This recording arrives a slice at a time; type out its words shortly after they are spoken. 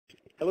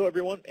Hello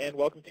everyone, and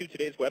welcome to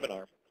today's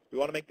webinar. We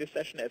want to make this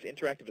session as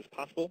interactive as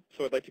possible,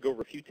 so I'd like to go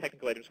over a few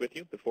technical items with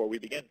you before we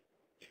begin.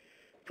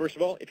 First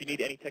of all, if you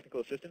need any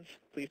technical assistance,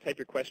 please type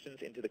your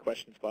questions into the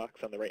questions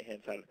box on the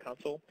right-hand side of the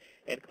console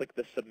and click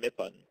the Submit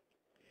button.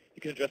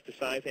 You can adjust the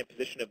size and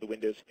position of the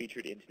windows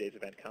featured in today's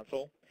event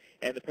console,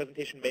 and the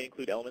presentation may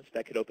include elements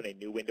that could open a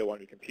new window on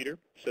your computer,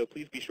 so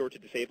please be sure to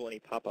disable any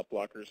pop-up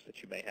blockers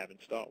that you may have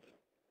installed.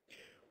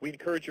 We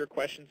encourage your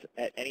questions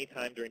at any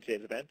time during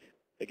today's event.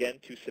 Again,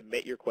 to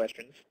submit your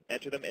questions,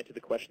 enter them into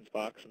the questions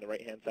box on the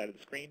right-hand side of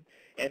the screen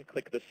and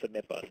click the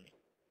Submit button.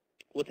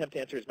 We'll attempt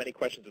to answer as many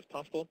questions as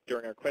possible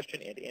during our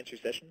question and answer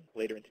session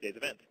later in today's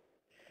event.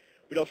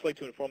 We'd also like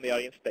to inform the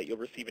audience that you'll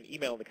receive an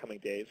email in the coming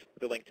days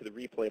with a link to the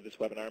replay of this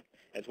webinar,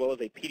 as well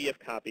as a PDF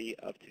copy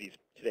of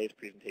today's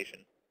presentation.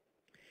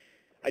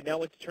 I'd now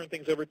like to turn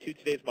things over to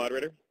today's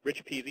moderator,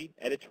 Rich Pizzi,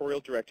 Editorial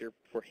Director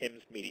for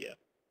HIMSS Media.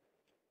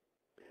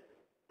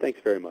 Thanks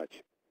very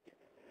much.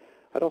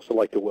 I'd also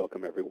like to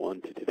welcome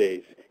everyone to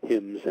today's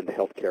HIMSS and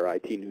Healthcare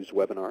IT News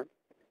webinar,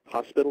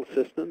 Hospital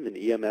System and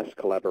EMS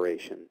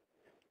Collaboration,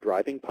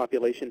 Driving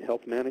Population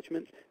Health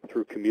Management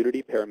Through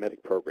Community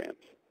Paramedic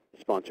Programs,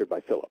 sponsored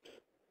by Philips.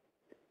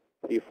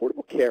 The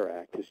Affordable Care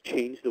Act has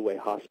changed the way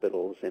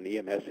hospitals and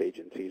EMS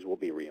agencies will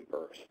be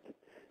reimbursed.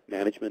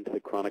 Management of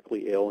the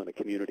chronically ill in a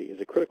community is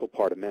a critical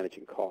part of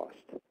managing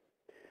cost.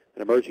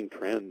 An emerging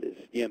trend is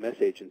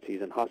EMS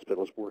agencies and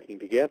hospitals working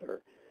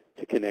together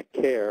to connect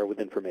care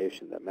with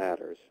information that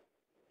matters.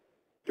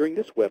 During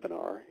this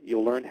webinar,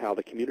 you'll learn how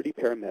the community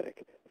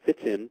paramedic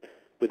fits in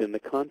within the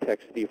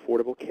context of the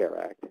Affordable Care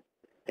Act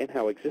and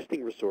how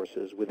existing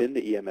resources within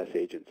the EMS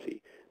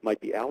agency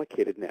might be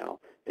allocated now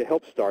to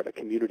help start a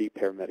community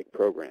paramedic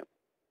program.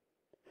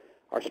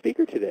 Our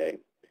speaker today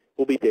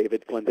will be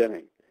David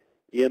Glendenning,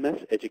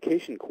 EMS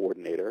Education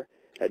Coordinator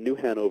at New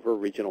Hanover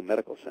Regional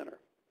Medical Center.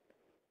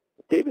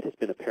 David has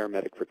been a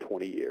paramedic for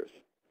 20 years.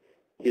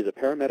 He is a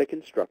paramedic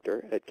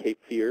instructor at Cape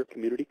Fear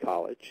Community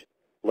College,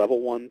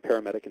 Level 1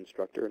 paramedic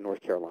instructor in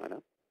North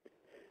Carolina,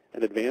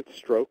 an advanced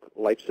stroke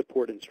life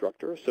support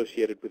instructor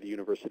associated with the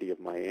University of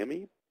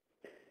Miami,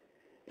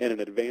 and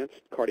an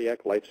advanced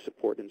cardiac life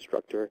support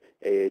instructor,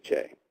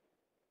 AHA.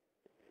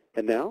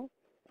 And now,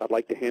 I'd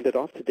like to hand it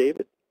off to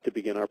David to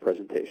begin our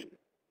presentation.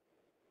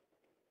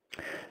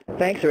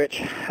 Thanks, Rich.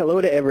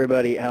 Hello to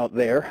everybody out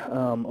there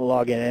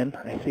logging in.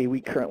 I see we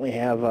currently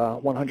have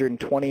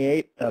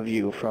 128 of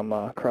you from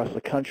across the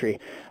country.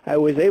 I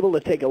was able to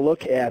take a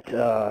look at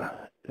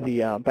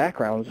the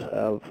backgrounds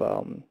of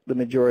the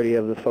majority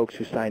of the folks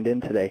who signed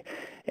in today,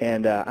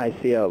 and I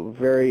see a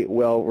very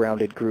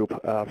well-rounded group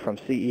from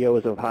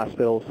CEOs of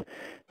hospitals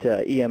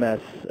to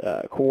EMS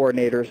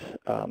coordinators,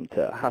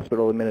 to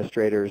hospital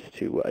administrators,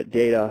 to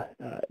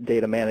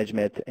data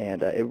management,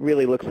 and it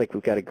really looks like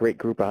we've got a great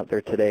group out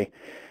there today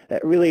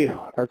that really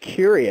are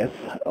curious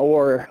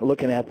or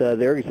looking at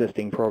their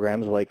existing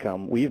programs like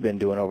we've been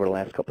doing over the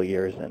last couple of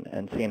years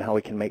and seeing how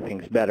we can make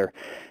things better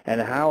and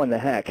how in the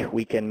heck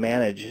we can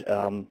manage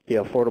the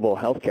Affordable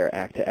Health Care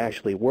Act to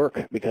actually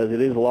work, because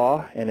it is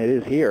law and it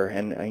is here,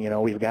 and you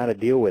know, we've got to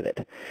deal with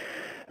it.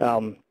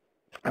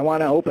 I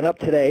want to open up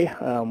today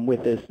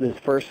with this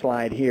first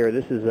slide here.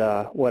 This is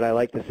what I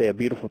like to say, a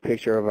beautiful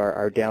picture of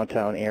our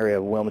downtown area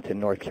of Wilmington,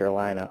 North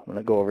Carolina. I'm going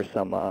to go over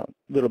some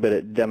little bit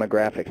of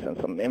demographics and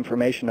some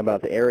information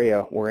about the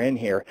area we're in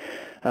here.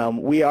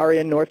 We are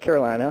in North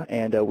Carolina,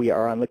 and we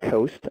are on the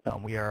coast.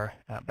 We are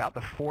about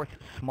the fourth or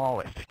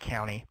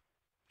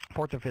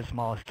fifth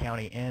smallest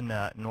county in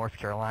North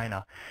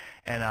Carolina.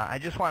 And I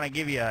just want to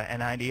give you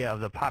an idea of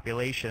the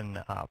population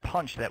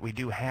punch that we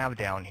do have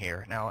down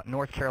here. Now,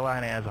 North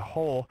Carolina as a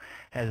whole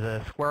has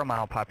a square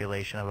mile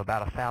population of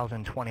about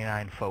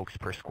 1,029 folks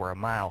per square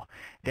mile.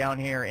 Down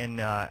here in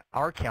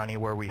our county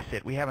where we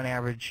sit, we have an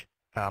average,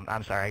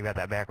 I'm sorry, I got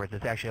that backwards.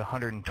 It's actually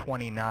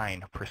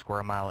 129 per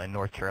square mile in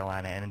North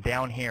Carolina. And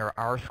down here,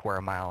 our square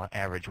mile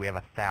average, we have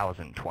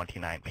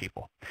 1,029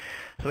 people.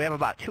 So we have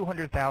about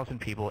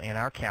 200,000 people in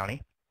our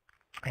county.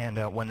 And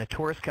when the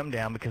tourists come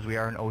down, because we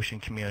are an ocean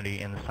community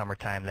in the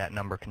summertime, that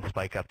number can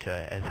spike up to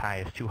as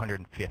high as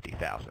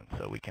 250,000.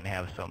 So we can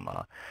have some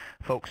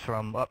folks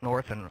from up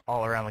north and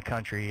all around the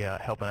country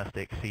helping us to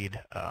exceed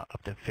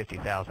up to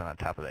 50,000 on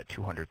top of that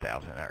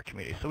 200,000 in our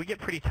community. So we get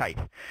pretty tight.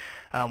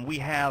 We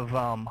have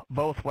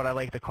both what I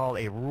like to call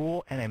a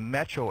rural and a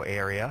metro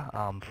area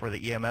for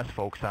the EMS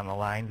folks on the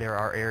line. There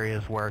are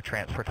areas where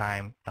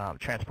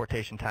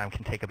transportation time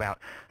can take about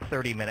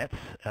 30 minutes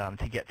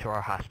to get to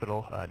our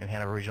hospital, New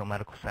Hanover Regional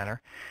Medical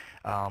Center,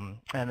 and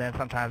then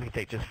sometimes it can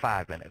take just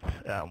 5 minutes.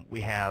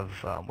 We have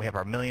our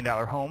 $1 million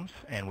homes,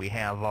 and we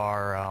have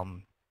our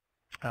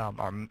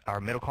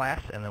middle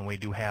class, and then we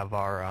do have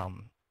our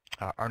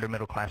under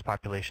middle class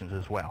populations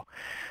as well.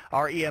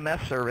 Our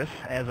EMS service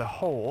as a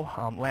whole,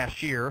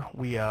 last year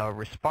we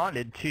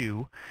responded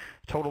to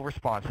total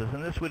responses,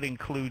 and this would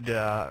include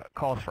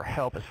calls for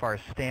help as far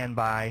as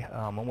standby,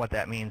 and what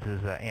that means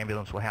is the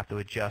ambulance will have to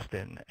adjust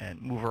and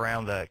move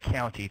around the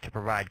county to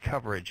provide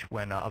coverage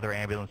when other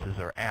ambulances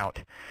are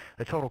out.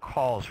 The total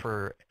calls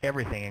for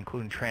everything,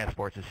 including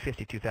transports, is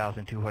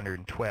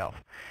 52,212.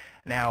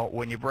 Now,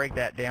 when you break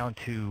that down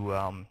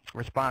to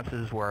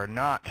responses where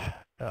not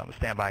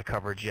standby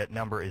coverage yet,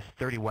 number is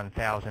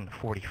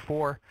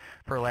 31,044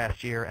 per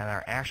last year, and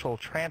our actual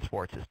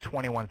transports is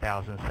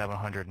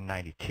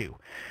 21,792.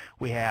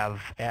 We have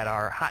at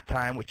our hot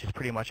time, which is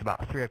pretty much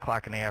about 3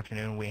 o'clock in the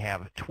afternoon, we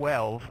have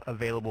 12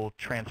 available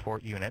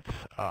transport units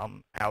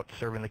out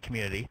serving the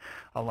community,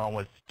 along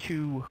with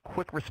 2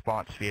 quick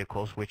response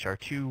vehicles, which are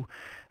 2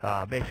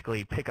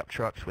 basically pickup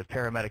trucks with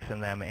paramedics in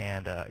them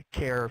and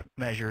care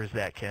measures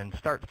that can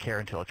start the care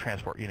until a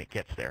transport unit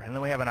gets there. And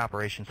then we have an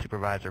operations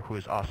supervisor who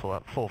is also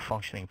a full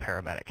functioning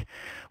paramedic.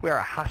 We are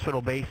a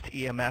hospital-based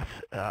EMS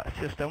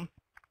system,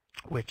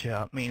 which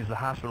means the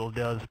hospital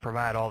does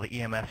provide all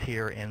the EMS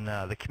here in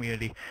the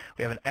community.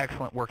 We have an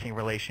excellent working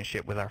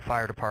relationship with our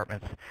fire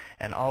departments,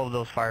 and all of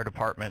those fire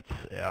departments,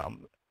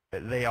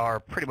 they are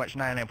pretty much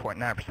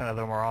 99.9% of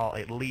them are all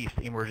at least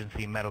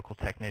emergency medical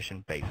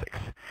technician basics,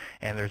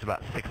 and there's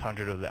about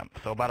 600 of them.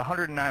 So about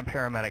 109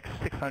 paramedics,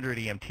 600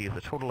 EMTs,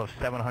 a total of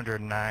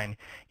 709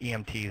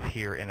 EMTs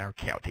here in our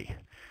county.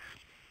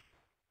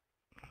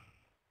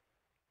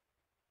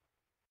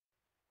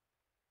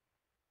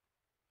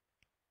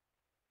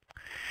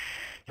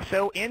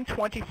 So in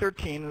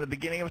 2013, in the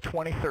beginning of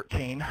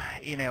 2013,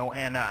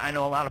 and I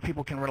know a lot of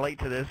people can relate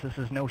to this. This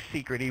is no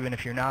secret, even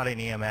if you're not in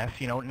EMS.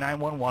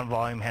 911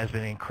 volume has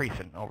been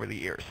increasing over the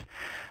years.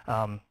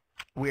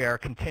 We are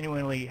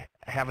continually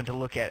having to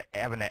look at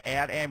having to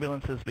add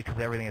ambulances because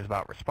everything is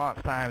about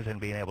response times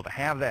and being able to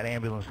have that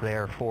ambulance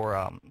there for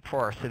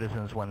our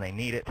citizens when they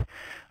need it.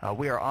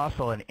 We are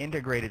also an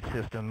integrated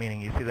system, meaning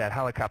you see that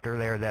helicopter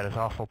there, that is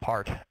also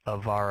part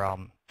of our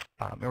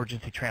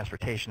emergency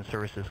transportation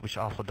services, which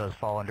also does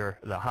fall under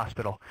the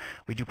hospital.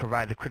 We do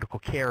provide the critical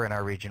care in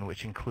our region,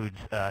 which includes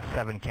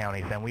 7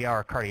 counties, and we are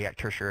a cardiac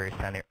tertiary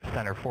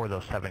center for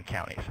those 7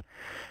 counties.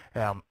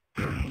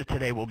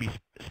 Today we'll be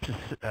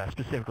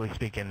specifically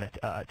speaking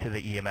to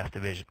the EMS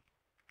division.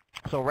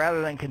 So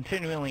rather than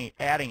continually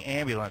adding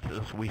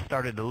ambulances, we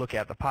started to look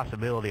at the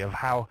possibility of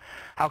how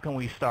can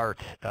we start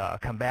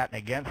combating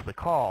against the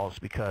calls,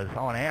 because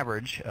on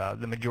average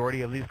the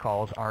majority of these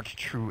calls aren't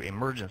true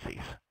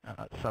emergencies,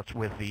 such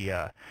with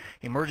the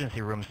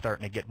emergency room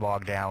starting to get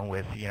bogged down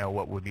with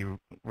what would be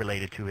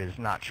related to is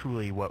not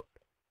truly what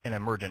an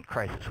emergent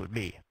crisis would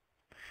be.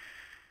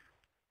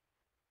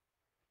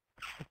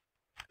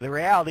 The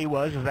reality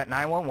is that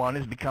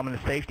 911 is becoming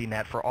a safety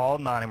net for all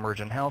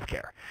non-emergent health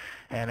care.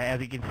 And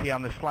as you can see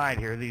on this slide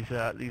here, these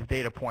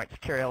data points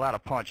carry a lot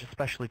of punch,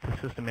 especially to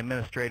system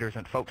administrators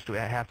and folks who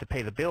have to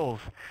pay the bills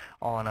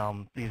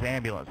on these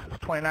ambulances.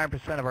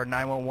 29% of our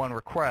 911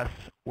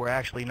 requests were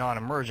actually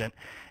non-emergent,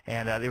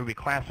 and they would be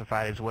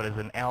classified as what is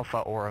an alpha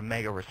or a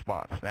mega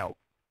response. Now,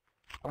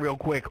 real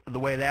quick, the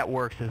way that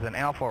works is an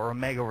alpha or a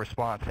mega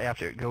response,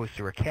 after it goes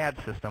through a CAD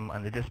system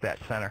on the dispatch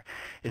center,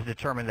 is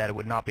determined that it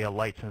would not be a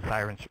lights and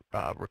sirens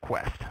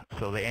request.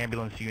 So the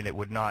ambulance unit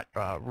would not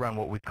run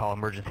what we call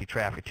emergency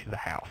traffic to the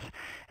house.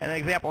 And an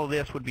example of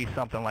this would be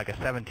something like a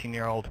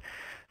 17-year-old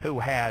who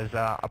has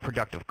a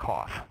productive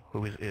cough,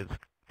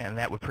 and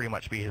that would pretty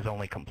much be his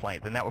only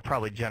complaint. Then that would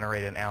probably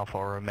generate an alpha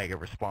or a mega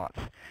response.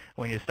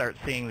 When you start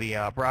seeing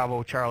the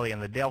Bravo, Charlie,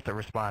 and the Delta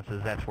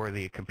responses, that's where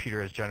the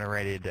computer has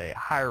generated a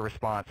higher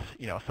response,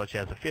 such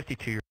as a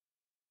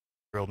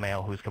 52-year-old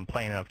male who's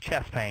complaining of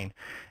chest pain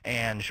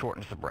and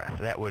shortness of breath.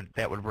 That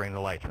would bring the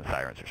lights and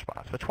sirens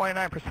response. But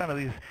 29% of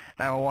these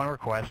 911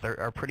 requests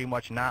are pretty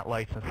much not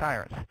lights and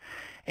sirens.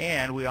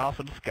 And we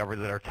also discovered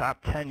that our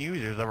top 10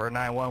 users of our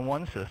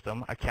 911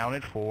 system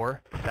accounted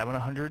for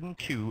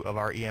 702 of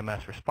our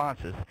EMS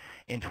responses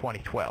in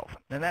 2012.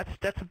 And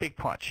that's a big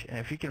punch. And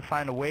if you can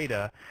find a way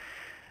to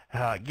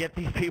get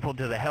these people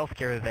to the health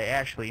care that they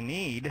actually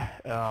need,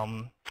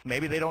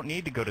 maybe they don't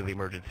need to go to the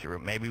emergency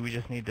room. Maybe we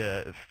just need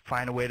to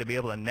find a way to be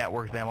able to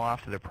network them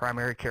off to their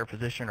primary care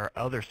physician or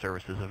other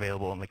services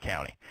available in the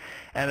county.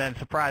 And then,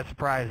 surprise,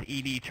 surprise,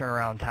 ED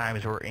turnaround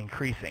times were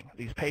increasing.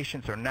 These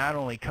patients are not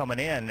only coming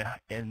in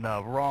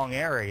the wrong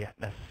area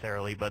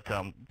necessarily, but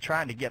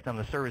trying to get them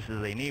the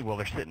services they need while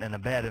they're sitting in a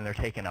bed and they're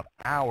taking up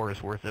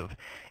hours worth of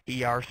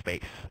ER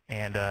space.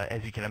 And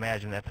as you can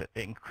imagine, that's an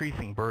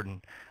increasing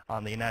burden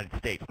on the United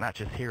States, not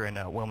just here in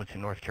Wilmington,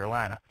 North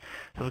Carolina.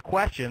 So the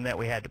question that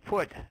we had to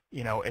put,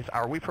 is,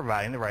 are we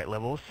providing the right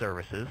level of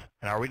services,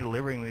 and are we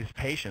delivering these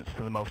patients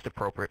to the most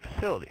appropriate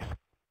facilities?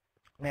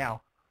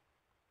 Now,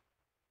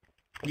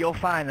 you'll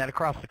find that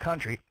across the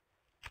country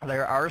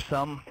there are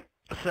some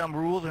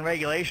rules and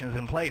regulations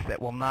in place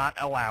that will not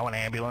allow an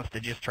ambulance to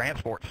just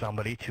transport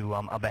somebody to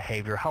a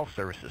behavioral health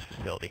services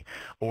facility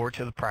or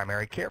to the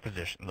primary care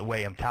physician. The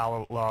way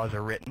EMTALA laws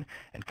are written,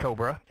 and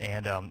COBRA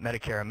and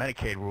Medicare and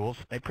Medicaid rules,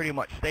 they pretty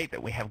much state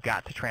that we have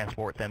got to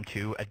transport them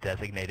to a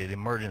designated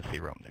emergency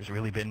room. There's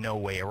really been no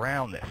way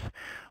around this.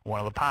 One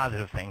of the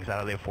positive things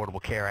out of the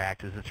Affordable Care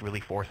Act is it's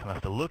really forcing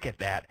us to look at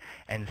that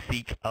and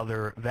seek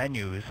other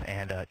venues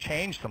and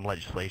change some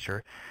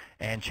legislature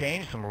and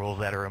change some rules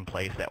that are in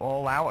place that will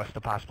allow us to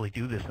possibly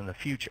do this in the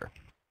future.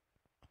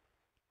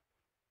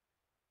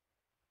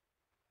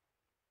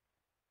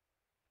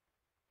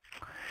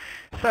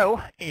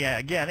 So, yeah,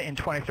 again, in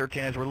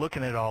 2013, as we're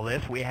looking at all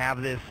this, we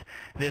have this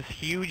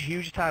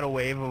huge tidal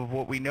wave of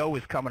what we know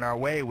is coming our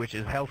way, which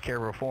is healthcare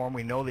reform.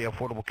 We know the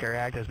Affordable Care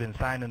Act has been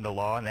signed into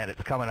law and that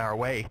it's coming our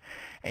way.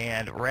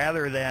 And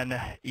rather than,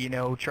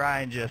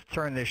 try and just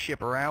turn this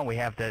ship around, we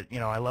have to,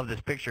 I love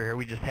this picture here,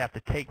 we just have to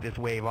take this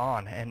wave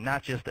on, and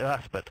not just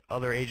us, but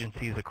other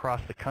agencies across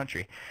the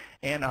country.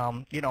 And,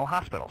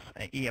 hospitals,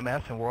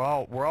 EMS, and we're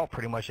all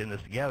pretty much in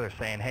this together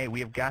saying, hey, we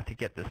have got to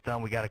get this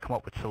done. We got to come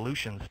up with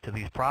solutions to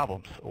these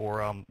problems, or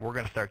we're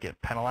going to start getting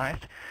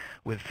penalized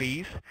with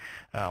fees.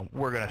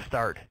 We're going to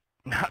start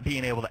not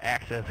being able to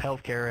access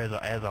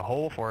healthcare as a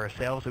whole for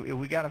ourselves.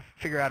 We got to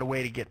figure out a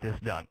way to get this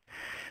done.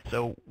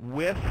 So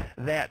with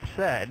that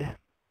said,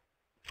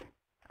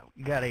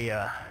 we got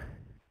a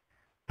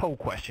poll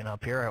question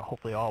up here.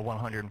 Hopefully all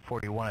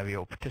 141 of you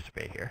will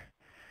participate here.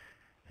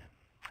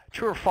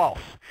 True or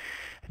false?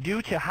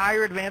 Due to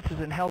higher advances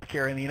in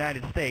healthcare in the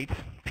United States,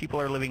 people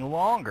are living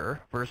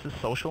longer versus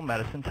social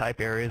medicine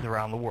type areas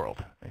around the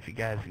world. If you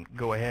guys can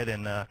go ahead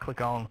and click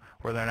on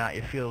whether or not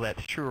you feel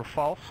that's true or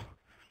false.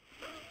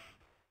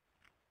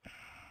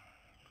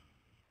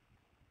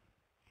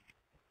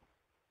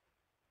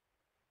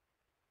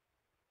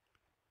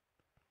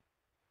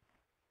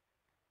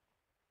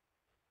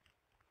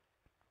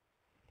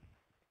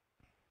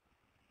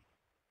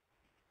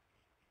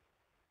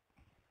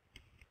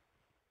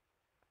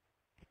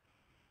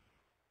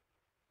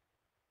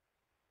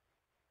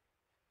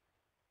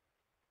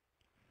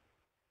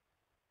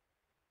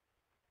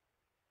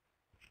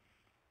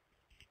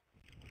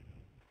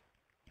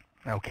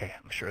 Okay,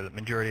 I'm sure the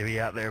majority of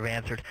you out there have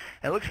answered.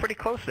 And it looks pretty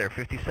close there.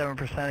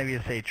 57% of you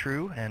say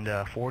true, and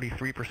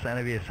 43%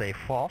 of you say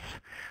false.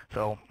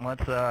 So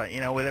let's,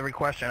 with every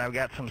question, I've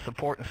got some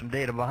support and some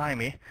data behind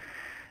me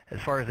as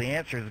far as the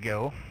answers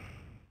go.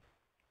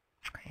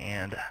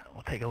 And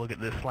we'll take a look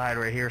at this slide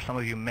right here. Some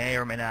of you may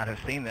or may not have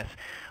seen this.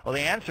 Well,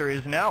 the answer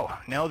is no.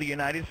 No, the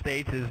United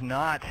States is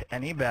not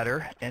any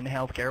better in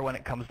healthcare when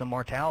it comes to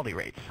mortality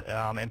rates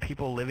and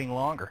people living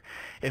longer.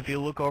 If you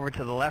look over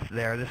to the left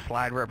there, this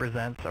slide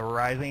represents a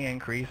rising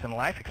increase in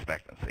life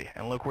expectancy.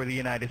 And look where the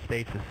United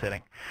States is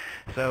sitting.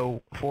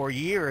 So for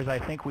years, I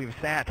think we've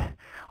sat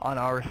on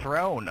our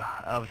throne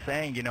of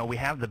saying, we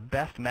have the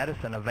best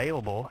medicine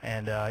available,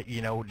 and,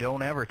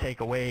 don't ever take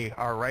away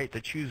our right to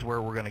choose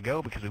where we're going to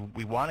go, because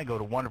we want to go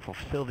to wonderful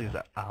facilities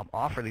that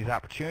offer these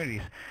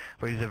opportunities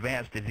for these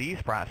advanced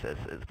disease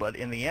processes. But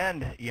in the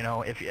end,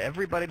 if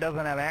everybody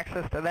doesn't have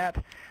access to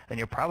that, then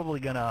you're probably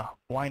going to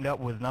wind up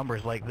with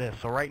numbers like this.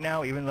 So right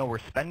now, even though we're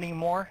spending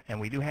more and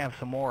we do have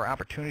some more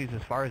opportunities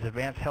as far as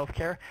advanced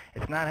healthcare,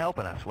 it's not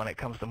helping us when it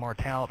comes to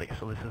mortality.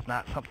 So this is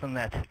not something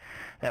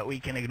that we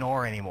can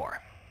ignore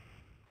anymore.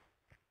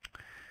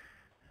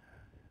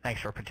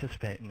 Thanks for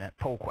participating in that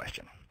poll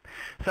question.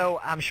 So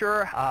I'm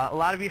sure a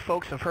lot of you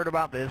folks have heard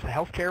about this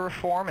healthcare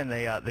reform and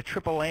the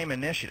Triple Aim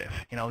initiative.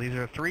 These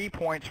are 3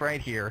 points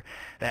right here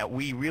that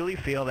we really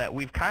feel that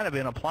we've kind of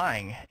been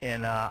applying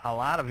in a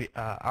lot of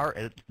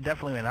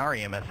definitely in our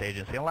EMS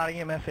agency. A lot of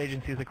EMS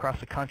agencies across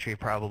the country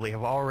probably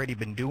have already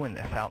been doing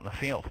this out in the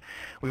field.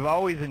 We've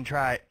always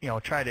tried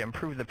to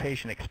improve the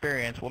patient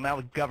experience. Well, now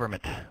the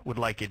government would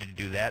like you to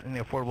do that, and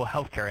the Affordable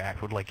Health Care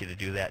Act would like you to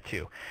do that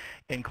too,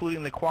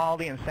 including the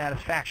quality and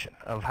satisfaction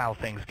of how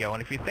things go.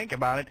 And if you think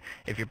about it,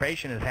 if your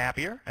patient is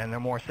happier and they're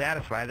more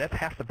satisfied, that's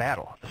half the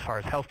battle as far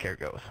as healthcare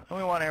goes. And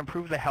we want to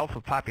improve the health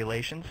of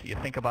populations. You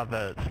think about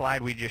the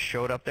slide we just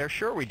showed up there.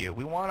 Sure we do.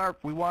 We want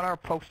our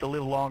folks to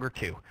live longer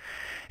too.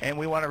 And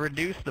we want to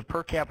reduce the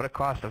per capita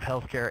cost of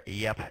healthcare.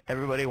 Yep,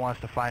 everybody wants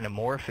to find a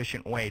more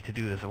efficient way to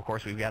do this. Of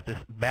course, we've got this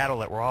battle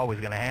that we're always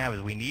going to have,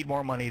 is we need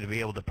more money to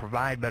be able to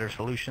provide better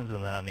solutions.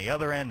 And then on the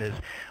other end is,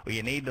 well,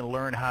 you need to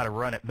learn how to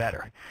run it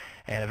better.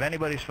 And if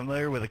anybody's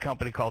familiar with a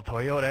company called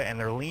Toyota and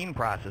their lean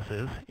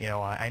processes,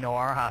 I know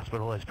our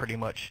hospital has pretty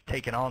much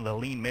taken on the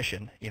lean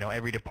mission.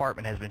 Every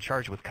department has been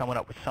charged with coming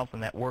up with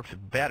something that works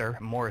better,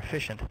 more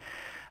efficient.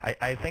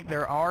 I think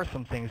there are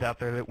some things out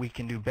there that we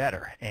can do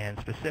better. And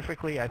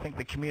specifically, I think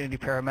the community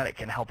paramedic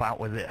can help out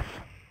with this.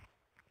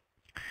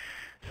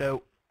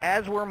 So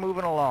as we're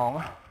moving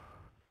along,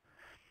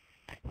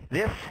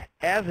 this,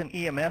 as an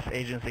EMS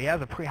agency,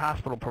 as a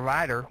pre-hospital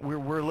provider,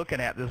 we're looking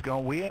at this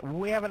going,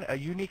 we have a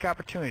unique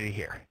opportunity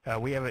here.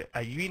 We have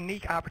a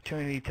unique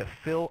opportunity to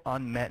fill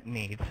unmet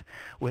needs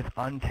with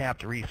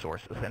untapped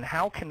resources. And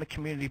how can the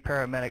community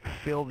paramedic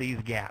fill these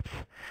gaps?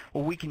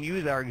 Well, we can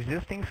use our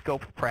existing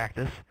scope of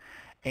practice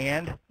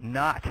and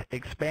not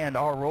expand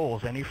our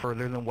roles any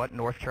further than what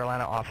North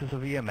Carolina Office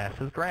of EMS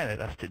has granted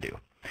us to do.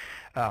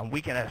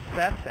 We can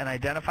assess and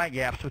identify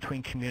gaps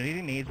between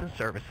community needs and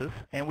services,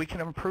 and we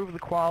can improve the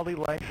quality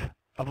of life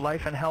of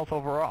life and health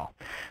overall.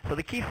 So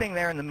the key thing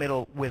there in the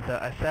middle with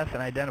assess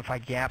and identify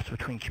gaps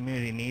between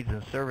community needs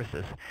and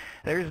services,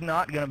 there's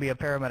not going to be a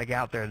paramedic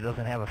out there that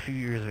doesn't have a few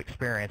years of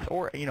experience,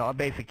 or a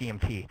basic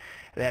EMT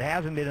that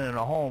hasn't been in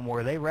a home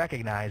where they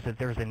recognize that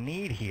there's a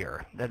need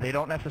here, that they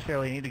don't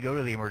necessarily need to go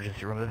to the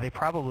emergency room, that they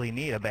probably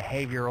need a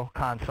behavioral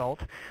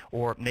consult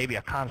or maybe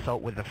a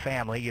consult with the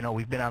family.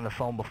 We've been on the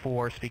phone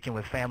before speaking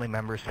with family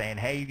members saying,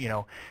 hey,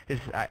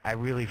 I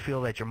really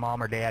feel that your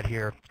mom or dad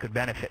here could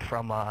benefit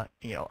from a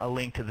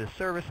link to this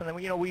service, and then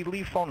we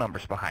leave phone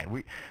numbers behind.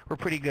 We're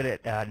pretty good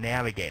at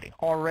navigating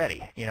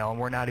already, and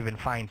we're not even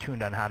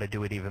fine-tuned on how to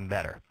do it even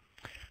better.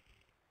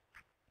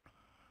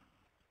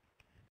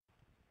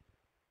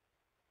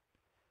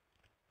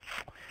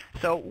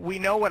 So we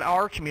know what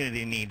our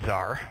community needs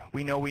are.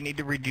 We know we need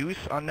to reduce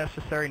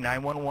unnecessary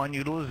 911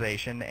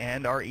 utilization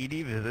and our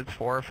ED visits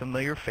for our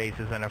familiar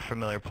faces and our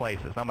familiar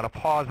places. I'm going to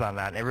pause on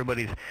that.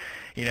 Everybody's,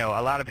 a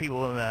lot of people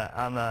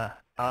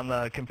on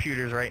the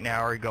computers right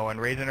now are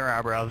raising their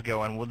eyebrows,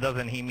 going, well,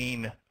 doesn't he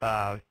mean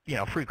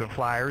frequent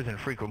flyers and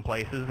frequent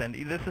places? And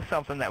this is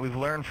something that we've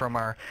learned from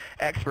our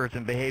experts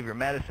in behavior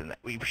medicine, that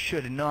we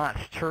should not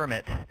term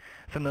it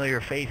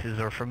familiar faces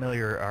or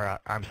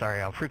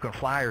frequent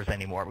flyers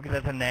anymore, because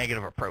that's a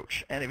negative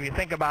approach. And if you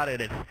think about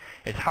it,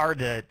 it's hard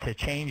to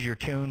change your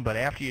tune, but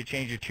after you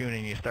change your tune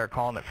and you start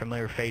calling it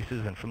familiar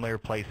faces and familiar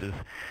places,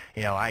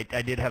 I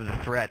did have the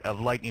threat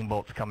of lightning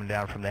bolts coming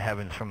down from the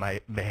heavens from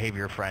my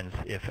behavior friends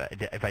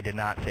if I did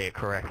not say it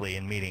correctly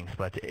in meetings.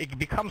 But it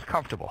becomes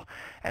comfortable,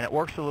 and it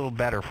works a little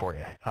better for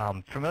you.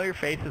 Familiar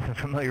faces and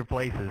familiar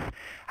places,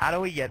 how do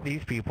we get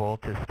these people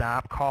to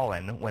stop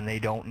calling when they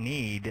don't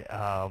need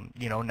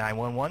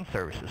 911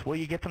 services? Well,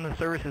 you get them the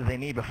services they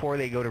need before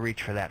they go to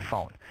reach for that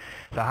phone.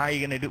 So how are you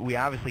going to do? We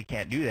obviously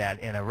can't do that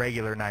in a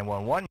regular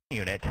 911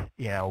 unit,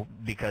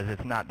 because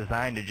it's not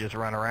designed to just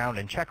run around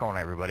and check on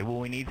everybody. Well,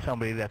 we need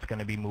somebody that's going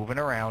to be moving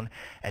around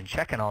and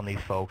checking on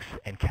these folks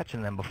and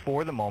catching them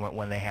before the moment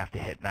when they have to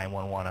hit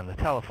 911 on the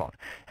telephone.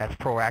 That's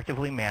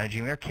proactively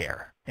managing their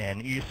care.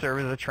 And you serve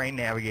as a trained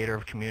navigator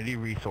of community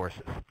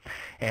resources.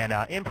 And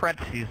in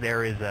parentheses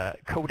there is a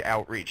code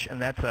outreach,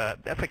 and that's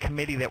a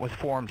committee that was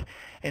formed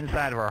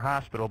inside of our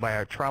hospital by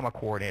our trauma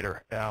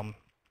coordinator.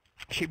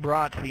 She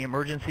brought the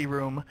emergency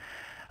room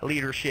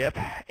leadership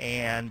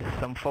and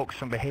some folks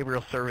from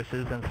behavioral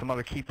services and some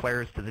other key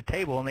players to the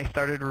table, and they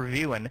started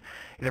reviewing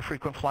the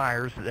frequent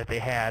flyers that they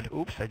had.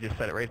 Oops, I just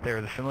said it right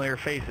there. The familiar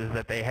faces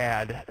that they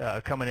had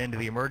coming into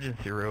the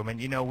emergency room.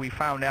 And we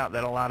found out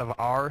that a lot of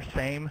our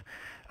same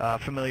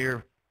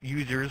familiar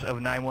users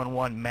of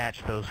 911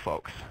 match those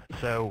folks.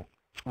 So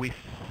we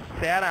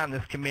sat on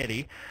this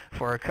committee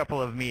for a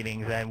couple of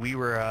meetings, and we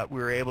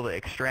were able to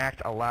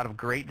extract a lot of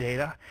great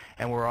data,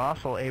 and we're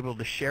also able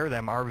to share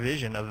them our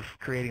vision of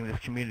creating this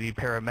community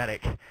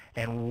paramedic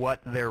and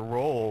what their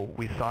role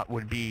we thought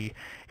would be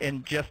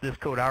in just this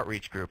code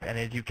outreach group. And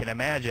as you can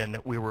imagine,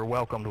 we were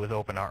welcomed with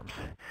open arms.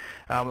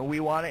 We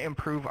want to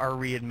improve our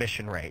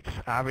readmission rates.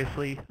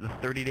 Obviously, the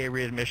 30-day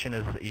readmission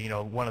is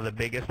one of the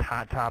biggest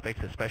hot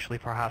topics, especially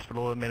for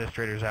hospital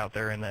administrators out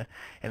there in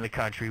the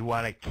country. We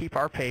want to keep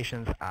our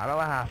patients out of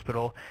the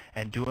hospital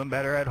and doing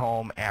better at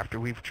home after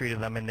we've treated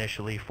them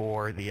initially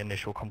for the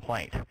initial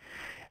complaint.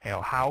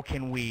 How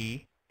can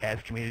we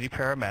as community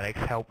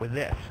paramedics help with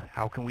this?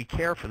 How can we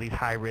care for these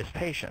high-risk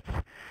patients?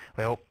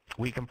 Well,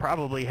 we can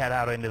probably head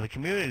out into the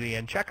community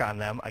and check on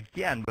them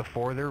again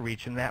before they're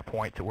reaching that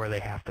point to where they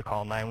have to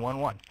call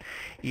 911.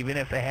 Even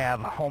if they have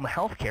home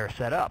health care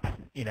set up,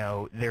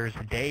 there's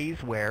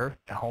days where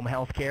home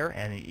health care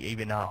and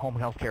even home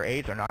health care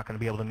aides are not going to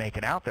be able to make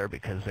it out there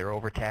because they're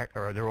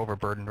they're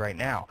overburdened right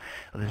now.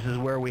 This is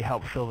where we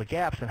help fill the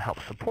gaps and help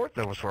support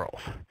those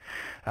roles.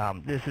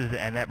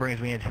 And that brings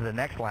me into the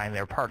next line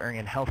there, partnering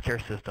in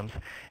healthcare systems,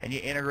 and you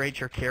integrate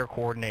your care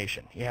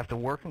coordination. You have to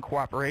work in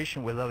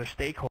cooperation with other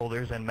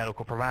stakeholders and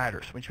medical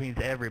providers, which means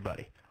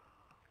everybody.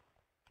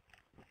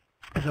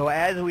 So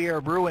as we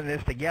are brewing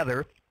this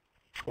together,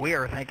 we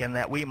are thinking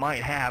that we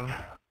might have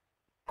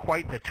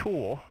quite the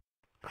tool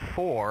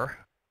for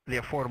the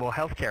Affordable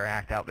Health Care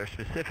Act out there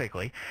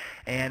specifically,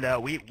 and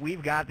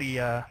we've got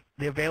the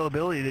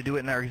availability to do it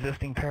in our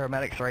existing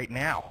paramedics right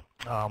now.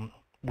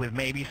 With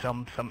maybe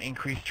some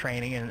increased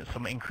training and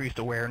some increased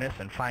awareness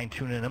and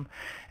fine-tuning them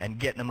and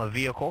getting them a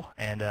vehicle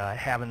and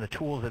having the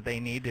tools that they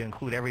need to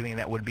include everything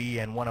that would be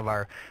in one of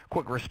our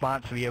quick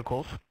response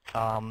vehicles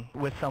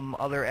with some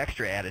other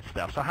extra added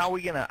stuff. So how are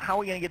we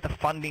gonna get the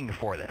funding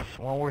for this?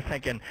 Well, we're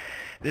thinking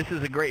this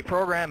is a great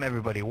program.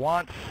 Everybody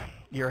wants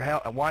you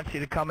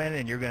to come in,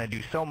 and you're going to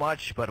do so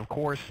much, but of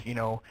course,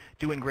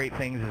 doing great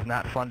things is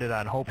not funded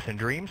on hopes and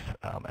dreams.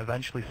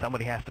 Eventually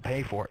somebody has to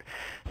pay for it.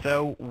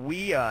 So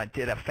we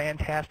did a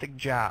fantastic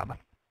job.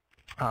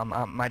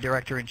 My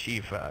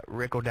director-in-chief,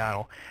 Rick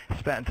O'Donnell,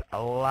 spent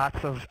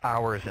lots of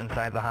hours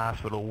inside the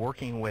hospital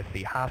working with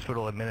the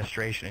hospital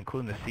administration,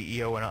 including the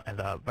CEO and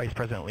the vice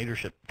president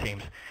leadership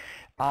teams,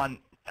 on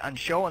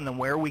showing them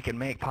where we can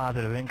make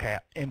positive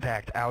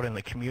impact out in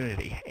the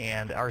community.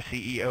 And our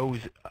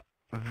CEO's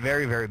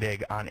very, very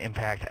big on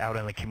impact out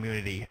in the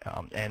community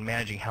and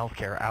managing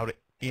healthcare out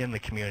in the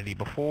community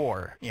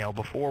before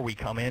we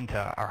come into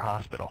our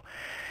hospital.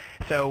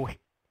 So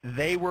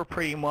they were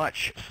pretty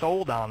much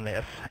sold on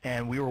this,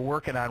 and we were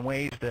working on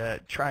ways to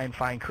try and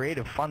find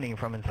creative funding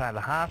from inside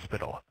the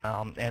hospital.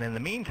 And in the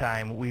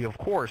meantime, we, of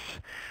course,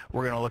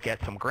 we're going to look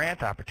at some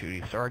grant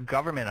opportunities. So our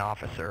government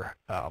officer,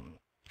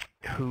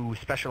 who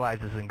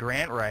specializes in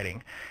grant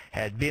writing,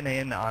 had been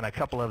in on a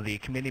couple of the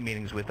committee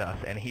meetings with us,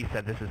 and he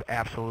said this is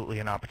absolutely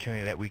an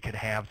opportunity that we could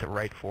have to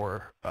write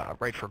for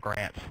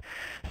grants.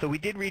 So we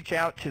did reach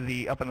out to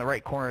the, up in the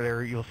right corner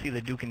there, you'll see the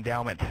Duke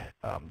Endowment,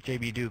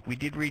 JB Duke. We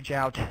did reach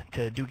out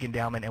to Duke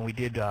Endowment, and we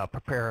did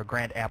prepare a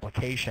grant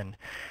application,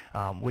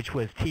 which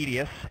was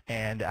tedious,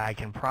 and I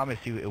can promise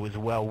you it was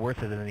well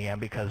worth it in the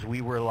end, because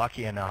we were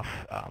lucky enough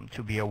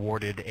to be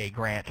awarded a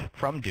grant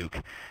from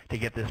Duke to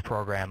get this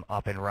program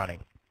up and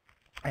running.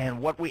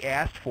 And what we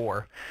asked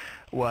for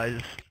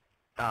was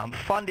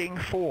funding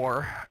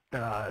for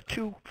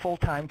 2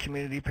 full-time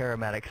community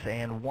paramedics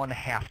and 1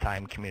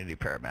 half-time community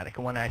paramedic.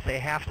 And when I say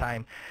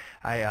half-time,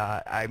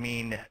 I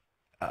mean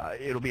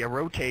it'll be a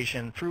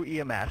rotation through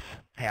EMS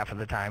half of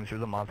the time through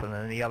the month, and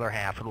then the other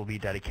half it will be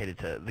dedicated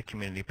to the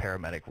community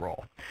paramedic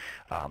role.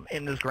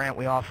 In this grant,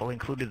 we also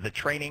included the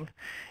training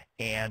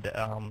and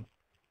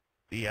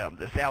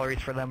the salaries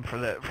for them for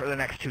the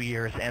next 2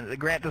 years, and the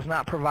grant does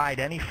not provide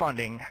any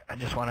funding. I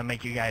just want to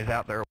make you guys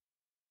out there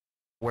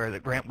where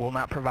the grant will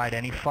not provide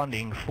any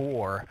funding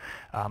for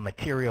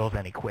materials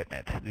and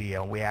equipment.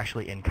 We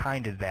actually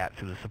in-kinded that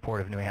through the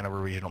support of New Hanover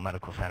Regional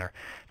Medical Center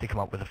to come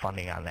up with the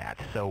funding on that.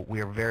 So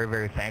we are very,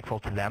 very thankful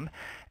to them,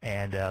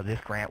 and this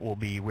grant will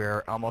be,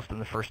 we're almost in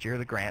the first year of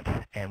the grant,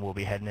 and we'll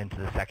be heading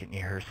into the second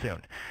year here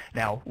soon.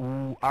 Now,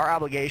 our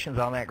obligations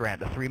on that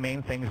grant, the 3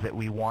 main things that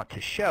we want to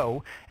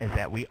show is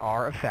that we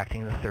are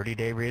affecting the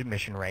 30-day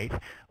readmission rate.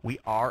 We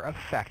are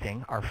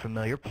affecting our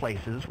familiar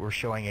places. We're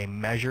showing a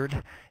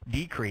measured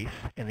decrease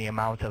in the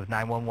amount of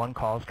 911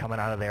 calls coming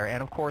out of there.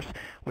 And of course,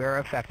 we are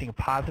affecting a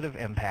positive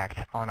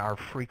impact on our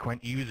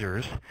frequent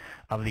users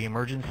of the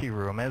emergency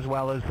room, as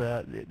well as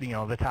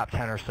the top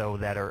 10 or so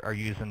that are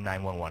using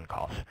 911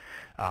 calls,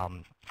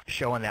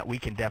 showing that we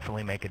can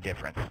definitely make a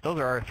difference. Those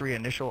are our 3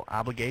 initial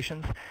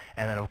obligations.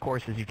 And then of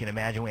course, as you can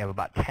imagine, we have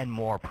about 10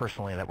 more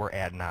personally that we're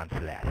adding on to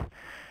that.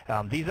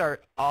 These are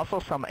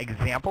also some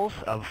examples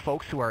of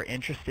folks who are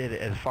interested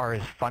as far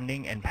as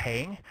funding and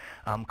paying.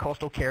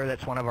 Coastal Care,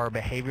 that's one of our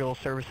behavioral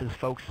services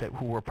folks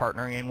who we're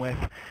partnering with.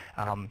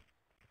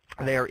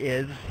 There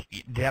is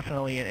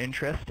definitely an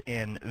interest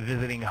in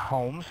visiting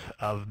homes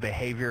of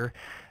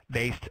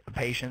behavior-based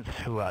patients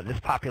who this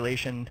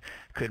population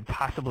could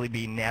possibly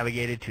be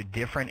navigated to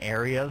different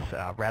areas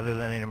rather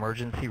than an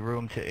emergency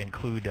room to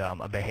include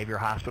a behavior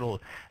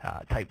hospital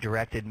type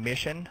directed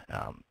mission.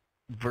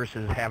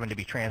 Versus having to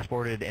be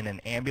transported in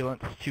an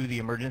ambulance to the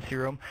emergency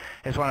room.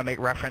 I just want to make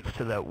reference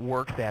to the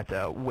work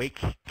that Wake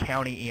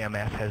County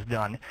EMS has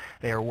done.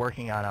 They are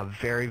working on a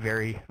very,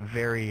 very,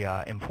 very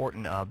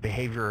important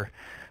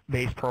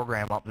behavior-based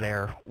program up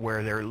there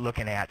where they're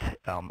looking at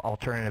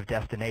alternative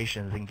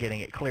destinations and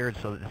getting it cleared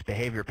so that this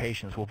behavior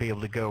patients will be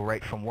able to go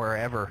right from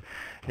wherever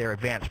their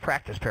advanced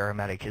practice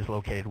paramedic is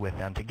located with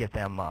them to get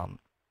them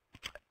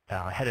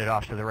headed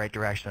off to the right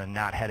direction and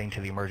not heading to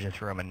the emergency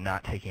room and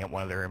not taking up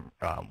one of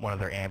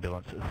their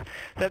ambulances.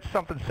 That's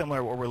something similar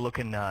to what we're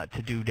looking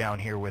to do down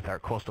here with our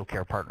Coastal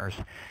Care partners.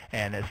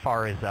 And as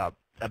far as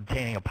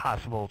obtaining a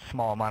possible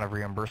small amount of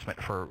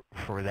reimbursement for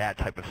that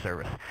type of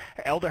service.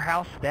 Elder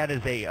House, that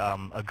is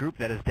a group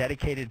that is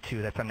dedicated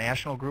to, that's a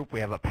national group. We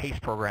have a PACE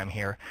program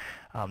here.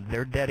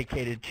 They're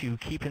dedicated to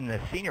keeping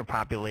the senior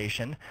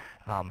population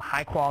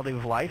high quality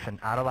of life and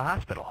out of the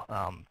hospital.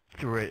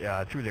 Through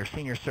their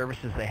senior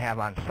services they have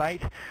on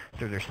site,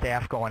 through their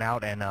staff going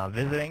out and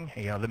visiting.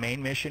 The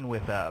main mission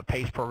with a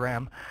PACE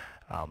program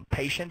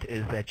patient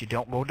is that you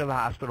don't go to the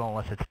hospital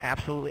unless it's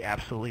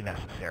absolutely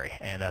necessary,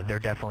 and they're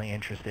definitely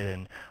interested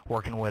in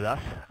working with us.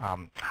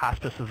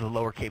 Hospice is the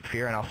Lower Cape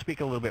Fear, and I'll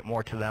speak a little bit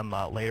more to them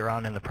later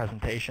on in the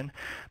presentation.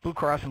 Blue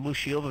Cross and Blue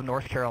Shield of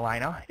North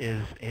Carolina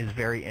is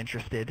very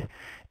interested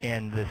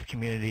in this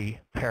community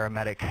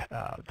paramedic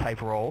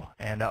type role,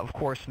 and of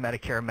course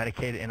Medicare and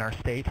Medicaid in our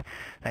state,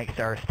 thanks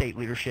to our state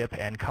leadership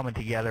and coming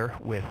together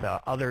with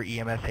other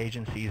EMS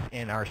agencies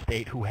in our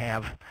state who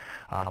have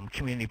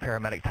community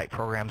paramedic type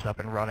programs up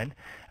and running.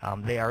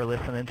 They are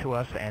listening to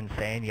us and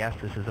saying, yes,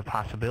 this is a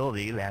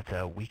possibility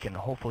that we can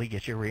hopefully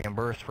get you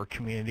reimbursed for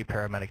community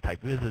paramedic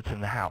type visits in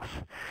the house.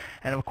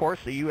 And of course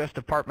the U.S.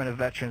 Department of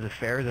Veterans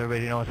Affairs,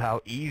 everybody knows how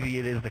easy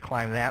it is to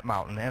climb that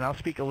mountain, and I'll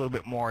speak a little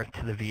bit more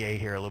to the VA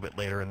here a little bit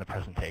later in the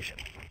presentation.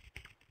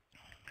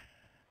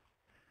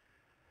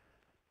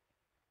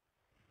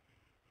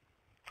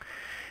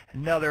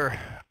 Another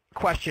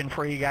question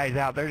for you guys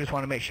out there. Just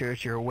want to make sure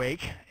that you're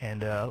awake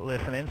and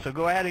listening. So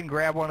go ahead and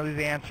grab one of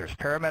these answers.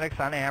 Paramedics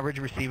on average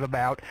receive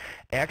about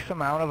X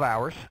amount of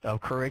hours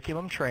of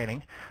curriculum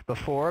training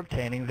before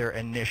obtaining their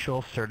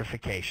initial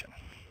certification.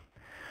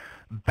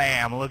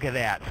 Bam, look at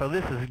that. So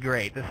this is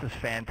great. This is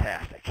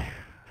fantastic.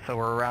 So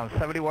we're around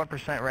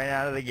 71% right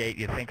out of the gate.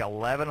 You think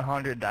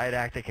 1,100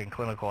 didactic and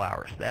clinical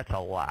hours. That's a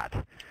lot.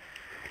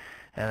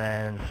 And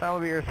then some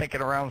of you are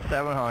thinking around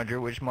 700,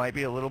 which might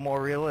be a little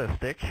more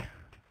realistic.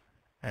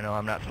 I know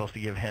I'm not supposed to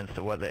give hints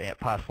to what the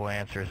possible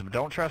answer is, but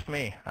don't trust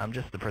me. I'm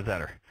just the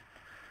presenter.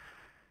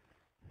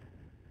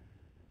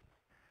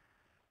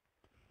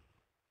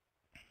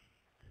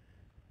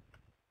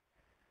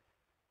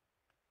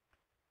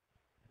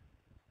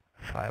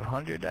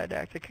 $500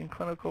 didactic and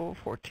clinical,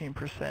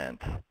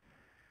 14%.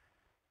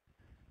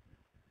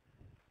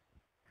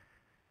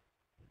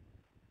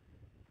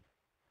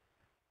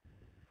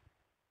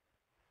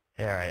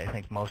 All right, I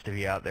think most of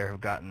you out there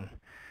have gotten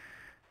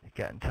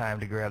time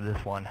to grab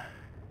this one.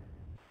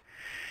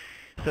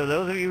 So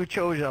those of you who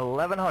chose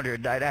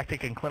 1,100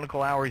 didactic and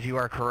clinical hours, you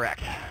are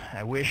correct.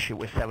 I wish it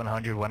was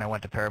 700 when I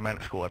went to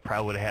paramedic school. I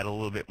probably would have had a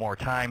little bit more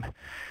time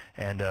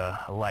and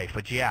life.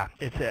 But yeah,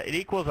 it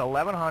equals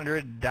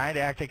 1,100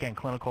 didactic and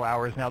clinical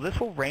hours. Now this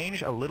will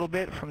range a little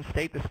bit from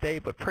state to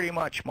state, but pretty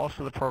much most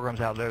of the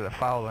programs out there that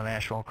follow the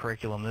national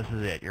curriculum, this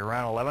is it. You're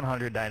around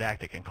 1,100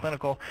 didactic and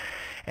clinical,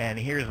 and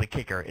here's the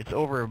kicker. It's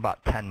over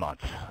about 10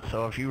 months.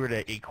 So if you were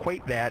to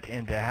equate that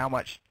into how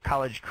much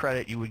college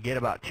credit, you would get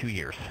about 2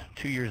 years.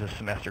 2 years of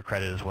semester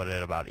credit is what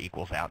it about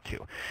equals out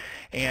to.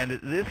 And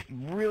this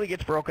really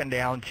gets broken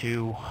down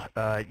to,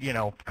 you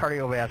know,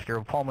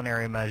 cardiovascular,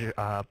 pulmonary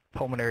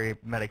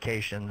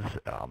medications,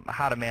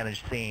 how to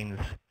manage scenes.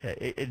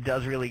 It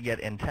does really get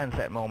intense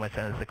at moments,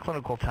 and it's the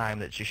clinical time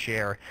that you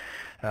share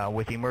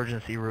with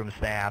emergency room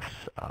staffs,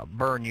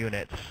 burn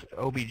units,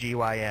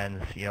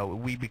 OBGYNs. You know,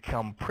 we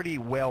become pretty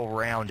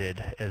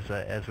well-rounded,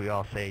 as we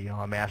all say, you know,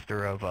 a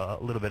master of a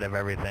little bit of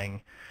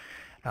everything.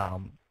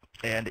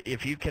 And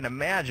if you can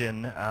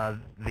imagine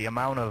the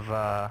amount of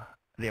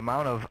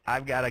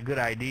I've got a good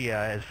idea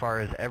as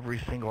far as every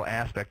single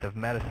aspect of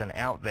medicine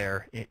out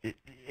there,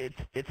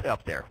 it's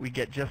up there. We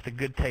get just a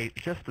good taste,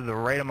 just the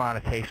right amount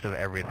of taste of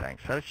everything.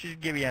 So that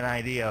should give you an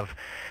idea of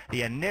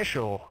the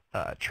initial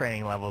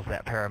training levels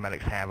that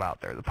paramedics have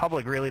out there. The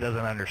public really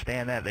doesn't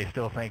understand that. They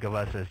still think of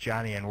us as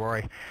Johnny and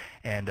Roy,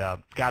 and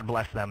God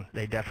bless them.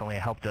 They definitely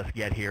helped us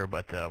get here,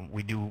 but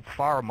we do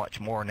far much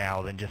more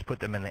now than just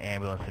put them in the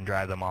ambulance and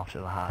drive them off to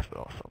the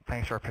hospital. So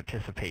thanks for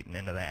participating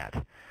into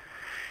that.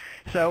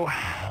 So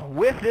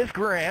with this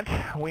grant,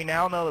 we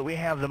now know that we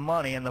have the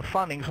money and the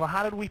funding. So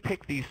how did we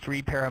pick these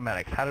 3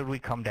 paramedics? How did we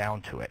come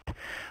down to it?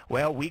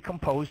 Well, we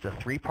composed a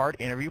 3-part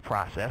interview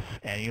process,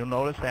 and you'll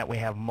notice that we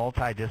have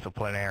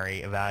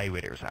multidisciplinary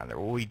evaluators on there.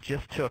 Well, we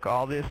just took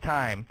all this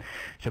time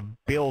to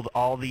build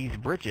all these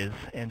bridges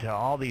into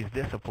all these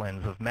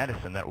disciplines of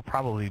medicine that will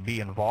probably be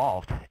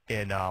involved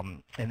in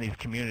these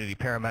community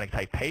paramedic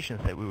type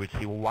patients that we would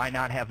see. Well, why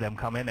not have them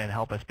come in and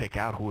help us pick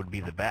out who would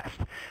be the best?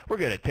 We're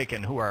good at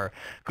picking who our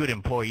good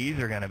employees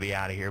are going to be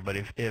out of here, but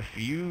if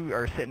you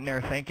are sitting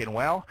there thinking,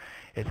 well,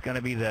 it's going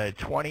to be the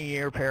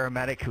 20-year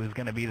paramedic who's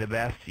going to be the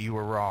best, you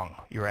were wrong.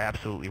 You're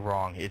absolutely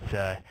wrong.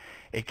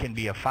 It can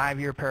be a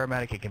 5-year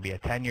paramedic, it can be a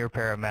 10-year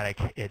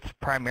paramedic. It's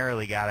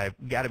primarily got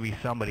to be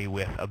somebody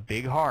with a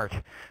big heart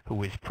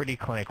who is pretty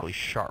clinically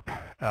sharp.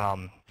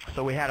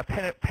 So we had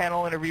a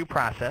panel interview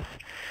process.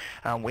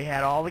 We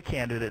had all the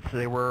candidates.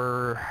 There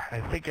were,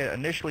 I think,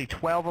 initially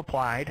 12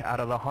 applied out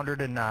of the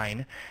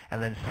 109,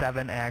 and then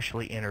 7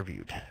 actually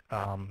interviewed.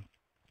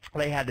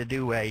 They had to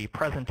do a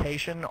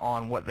presentation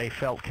on what they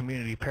felt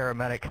community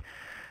paramedic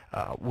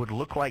would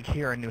look like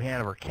here in New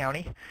Hanover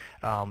County.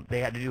 They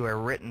had to do a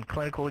written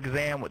clinical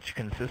exam, which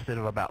consisted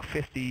of about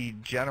 50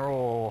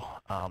 general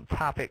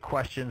topic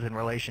questions in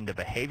relation to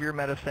behavior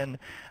medicine,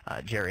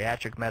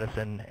 geriatric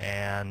medicine,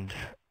 and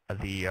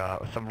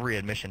some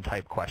readmission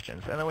type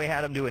questions. And then we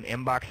had them do an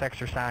inbox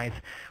exercise,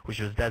 which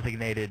was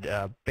designated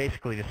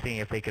basically to see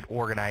if they could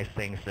organize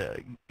things,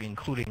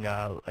 including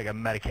like a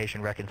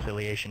medication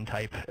reconciliation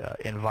type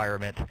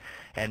environment,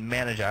 and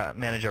manage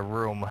a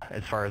room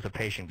as far as the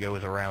patient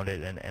goes around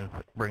it, and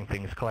bring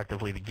things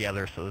collectively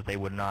together so that they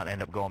would not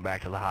end up going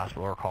back to the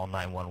hospital or call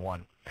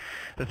 911.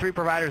 The 3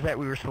 providers that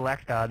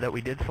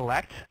we did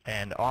select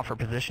and offer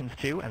positions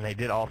to, and they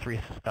did all 3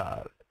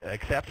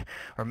 accept,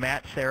 are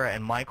Matt, Sarah,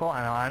 and Michael.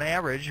 And on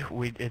average,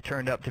 it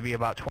turned up to be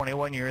about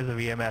 21 years of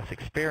EMS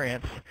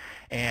experience,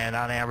 and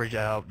on average,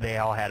 they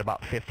all had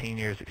about 15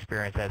 years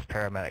experience as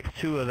paramedics.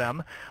 2 of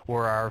them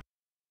were our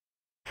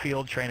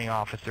field training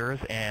officers,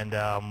 and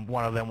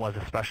one of them was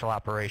a special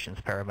operations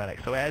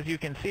paramedic. So as you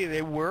can see,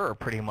 they were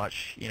pretty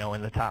much, you know,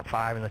 in the top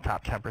 5 and the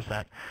top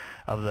 10%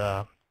 of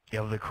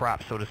the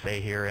crop, so to say,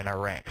 here in our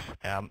ranks.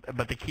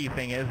 But the key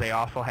thing is they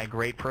also had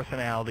great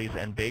personalities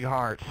and big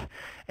hearts,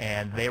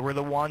 and they were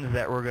the ones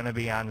that were going to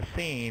be on the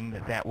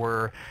scene that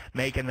were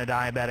making the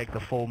diabetic the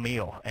full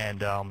meal,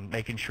 and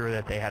making sure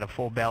that they had a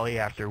full belly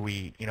after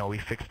we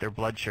fixed their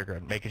blood sugar,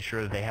 and making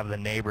sure that they have the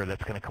neighbor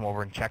that's going to come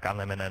over and check on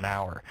them in an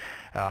hour.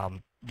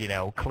 you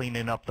know,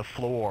 cleaning up the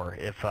floor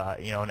if,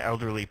 you know, an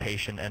elderly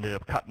patient ended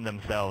up cutting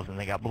themselves and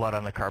they got blood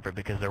on the carpet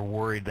because they're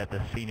worried that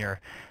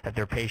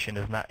their patient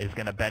is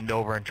going to bend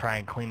over and try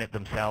and clean it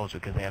themselves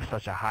because they have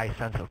such a high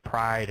sense of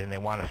pride and they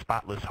want a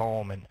spotless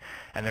home,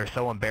 and they're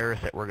so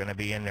embarrassed that we're going to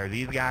be in there.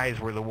 These guys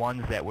were the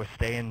ones that would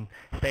stay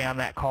on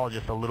that call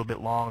just a little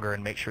bit longer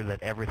and make sure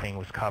that everything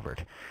was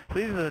covered. So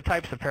these are the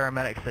types of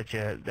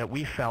paramedics that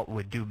we felt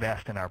would do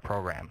best in our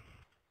program.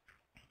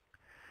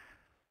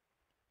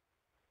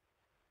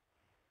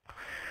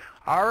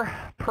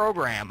 Our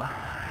program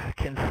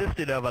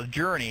consisted of a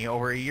journey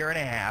over a year and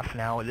a half.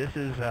 Now, this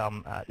is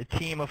a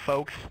team of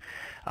folks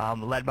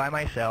led by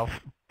myself,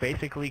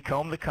 basically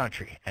combed the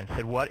country and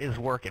said, what is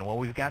working? Well,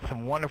 we've got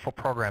some wonderful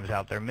programs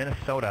out there.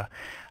 Minnesota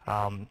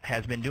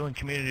has been doing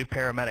community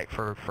paramedic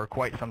for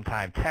quite some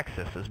time.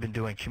 Texas has been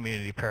doing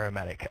community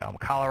paramedic.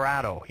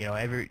 Colorado, you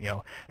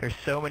know, there's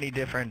so many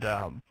different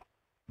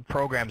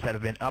programs that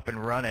have been up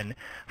and running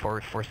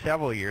for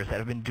several years that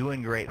have been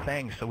doing great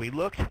things. So we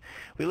looked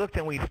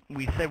and we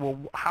said, well,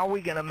 how are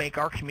we going to make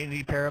our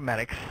community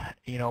paramedics,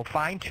 you know,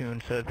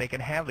 fine-tuned so that they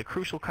can have the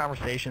crucial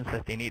conversations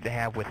that they need to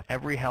have with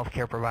every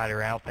healthcare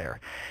provider out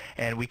there?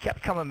 And we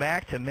kept coming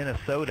back to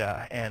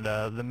Minnesota and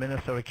the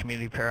Minnesota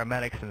community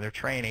paramedics and their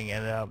training.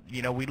 And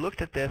you know, we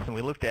looked at this and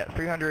we looked at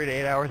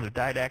 308 hours of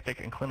didactic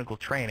and clinical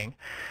training.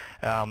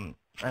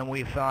 And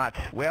we thought,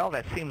 well,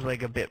 that seems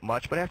like a bit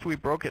much. But after we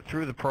broke it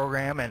through the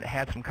program and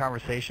had some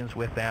conversations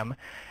with them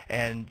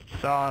and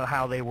saw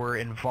how they were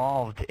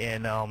involved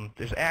in,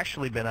 there's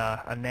actually been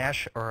a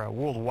national or a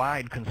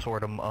worldwide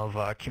consortium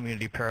of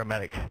community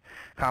paramedic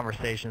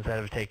conversations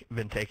that have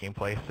been taking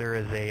place. There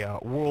is a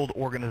world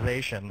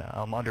organization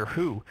under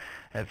WHO,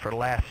 and for the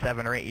last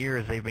 7 or 8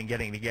 years they've been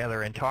getting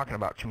together and talking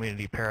about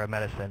community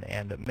paramedicine,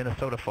 and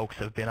Minnesota folks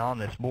have been on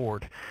this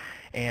board.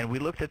 And we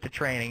looked at the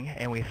training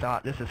and we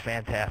thought, this is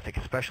fantastic,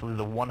 especially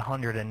the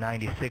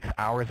 196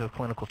 hours of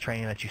clinical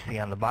training that you see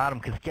on the bottom,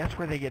 because guess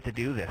where they get to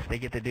do this? They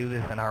get to do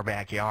this in our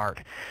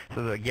backyard.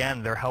 So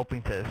again, they're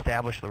helping to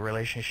establish the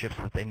relationships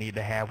that they need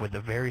to have with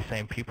the very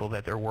same people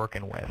that they're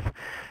working with.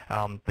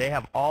 They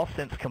have all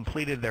since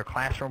completed their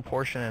classroom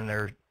portion, and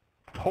they're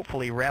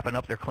hopefully wrapping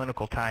up their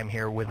clinical time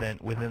here within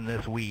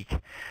this week.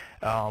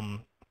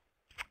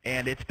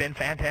 And it's been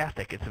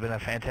fantastic. It's been a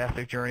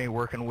fantastic journey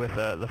working with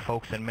the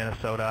folks in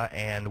Minnesota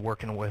and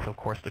working with, of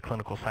course, the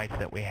clinical sites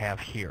that we have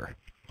here.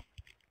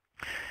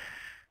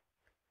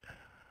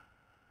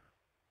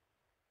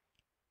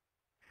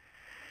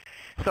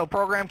 So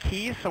program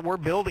keys, so we're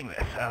building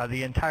this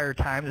the entire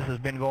time. This has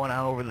been going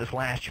on over this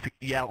last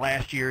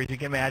year. As you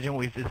can imagine,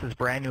 this is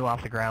brand new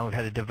off the ground. We've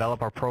had to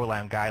develop our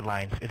program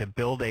guidelines to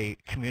build a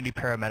community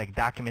paramedic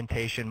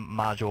documentation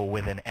module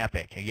within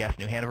Epic. And yes,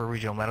 New Hanover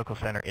Regional Medical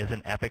Center is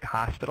an Epic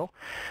hospital.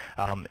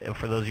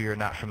 For those of you who are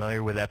not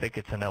familiar with Epic,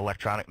 it's an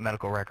electronic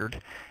medical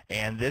record.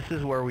 And this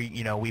is where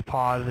we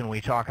pause and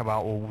we talk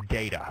about, well,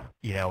 data.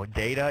 You know,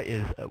 data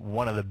is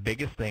one of the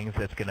biggest things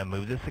that's going to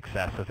move the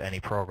success of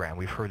any program.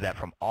 We've heard that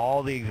from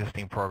all the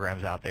existing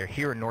programs out there.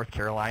 Here in North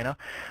Carolina,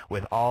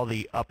 with all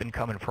the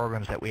up-and-coming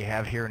programs that we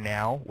have here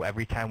now,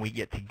 every time we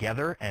get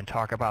together and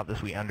talk about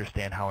this, we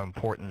understand how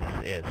important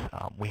this is.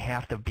 We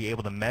have to be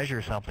able to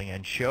measure something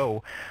and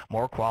show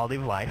more quality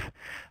of life,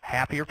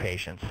 happier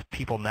patients,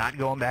 people not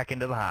going back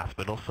into the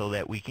hospital, so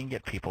that we can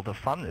get people to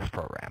fund this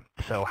program.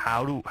 So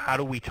how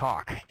do we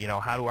talk? You know,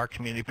 how do our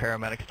community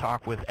paramedics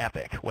talk with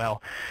Epic?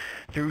 Well,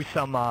 through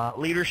some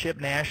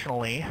leadership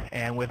nationally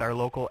and with our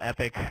local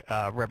Epic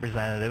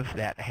representative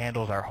that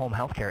handles our home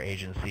health care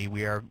agency,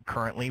 we are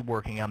currently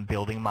working on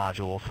building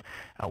modules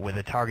with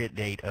a target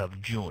date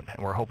of June.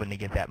 And we're hoping to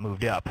get that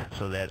moved up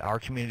so that our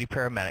community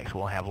paramedics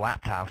will have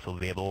laptops, so they'll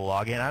be able to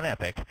log in on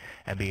Epic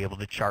and be able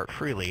to chart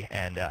freely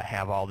and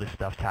have all this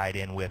stuff tied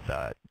in with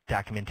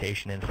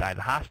documentation inside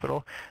the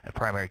hospital. And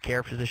primary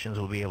care physicians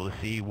will be able to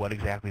see what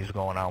exactly is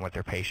going on with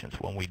their patients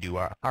when we do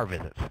our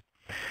visits.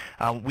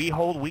 We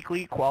hold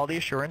weekly quality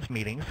assurance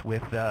meetings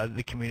with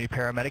the community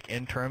paramedic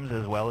interns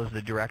as well as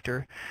the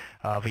director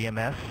of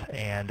EMS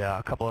and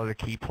a couple other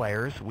key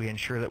players. We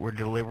ensure that we're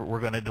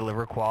going to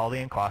deliver quality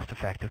and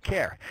cost-effective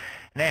care.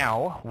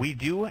 Now, we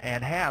do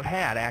and have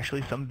had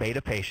actually some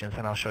beta patients,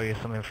 and I'll show you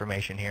some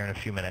information here in a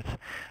few minutes,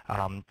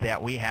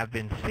 that we have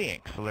been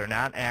seeing. So they're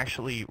not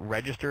actually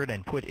registered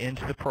and put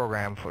into the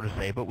program, so to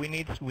say, but we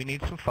need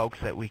some folks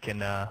that we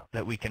can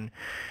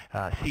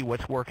see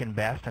what's working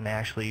best and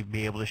actually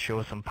be able to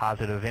show some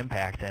positive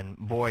impact. And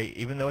boy,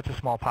 even though it's a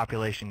small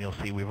population, you'll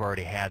see we've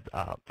already had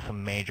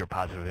some major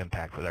positive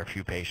impact with our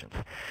few patients.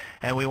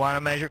 And we want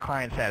to measure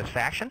client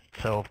satisfaction.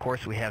 So of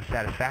course we have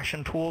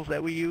satisfaction tools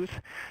that we use.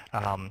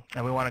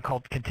 And we want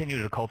to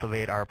continue to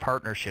cultivate our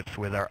partnerships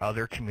with our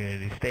other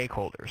community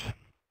stakeholders.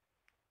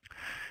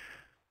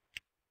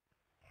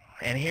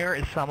 And here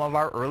is some of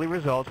our early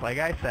results. Like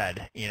I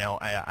said, you know,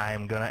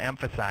 I'm going to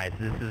emphasize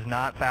this is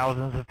not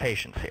thousands of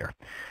patients here.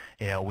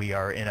 we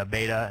are in a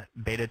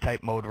beta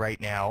type mode right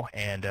now,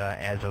 and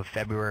as of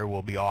February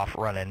we'll be off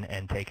running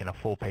and taking a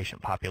full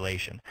patient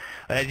population.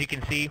 But as you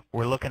can see,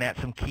 we're looking at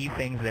some key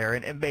things there,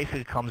 and it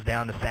basically comes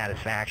down to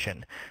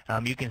satisfaction.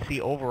 You can see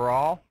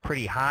overall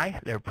pretty high.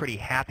 They're pretty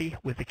happy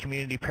with the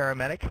community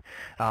paramedic.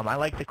 I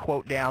like the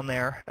quote down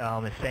there.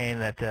 It's saying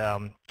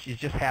that she's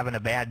just having a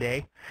bad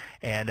day,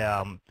 and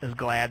is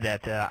glad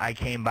that I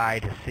came by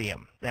to see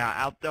him.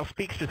 Now, I'll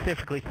speak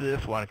specifically to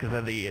this one because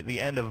at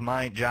the end of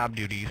my job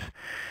duties,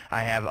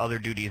 I have other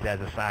duties as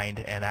assigned,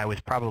 and I was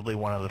probably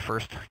one of the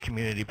first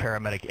community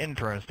paramedic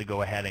interns to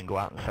go ahead and go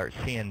out and start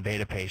seeing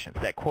beta patients.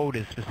 That quote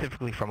is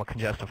specifically from a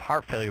congestive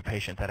heart failure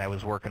patient that I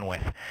was working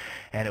with,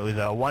 and it was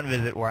one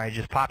visit where I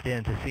just popped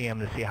in to see him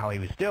to see how he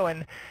was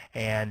doing,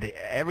 and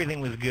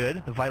everything was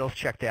good. The vitals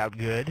checked out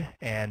good,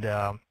 and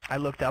I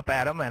looked up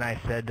at him and I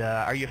said,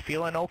 "Are you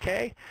feeling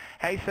okay?"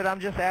 And he said, "I'm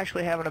just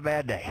actually having a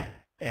bad day."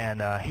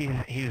 And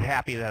he's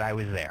happy that I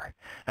was there.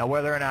 Now,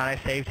 whether or not I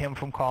saved him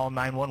from calling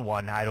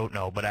 911, I don't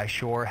know, but I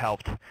sure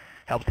helped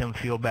him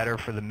feel better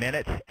for the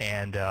minute.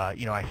 And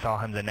I saw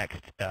him the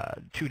next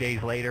 2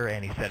 days later,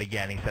 and he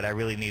said, "I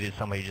really needed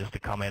somebody just to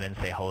come in and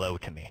say hello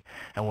to me,"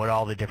 and what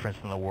all the difference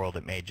in the world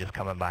it made just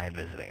coming by and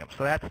visiting him.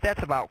 So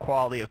that's about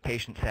quality of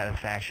patient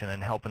satisfaction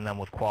and helping them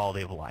with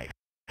quality of life.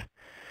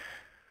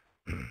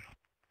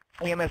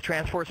 EMS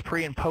Transport's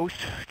pre and post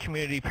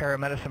community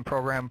paramedicine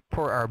program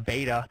for our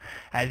beta.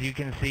 As you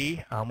can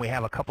see, we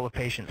have a couple of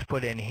patients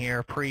put in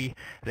here. Pre,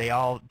 they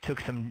all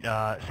took some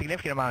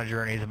significant amount of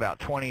journeys, about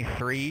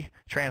 23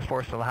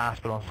 transports to the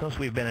hospital. And since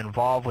we've been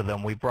involved with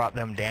them, we brought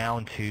them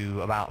down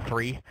to about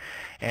 3.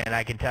 And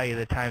I can tell you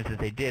the times that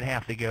they did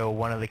have to go,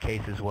 one of the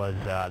cases was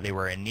they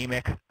were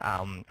anemic.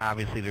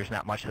 Obviously, there's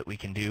not much that we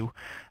can do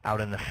out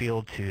in the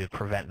field to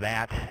prevent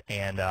that.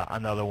 And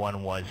another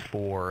one was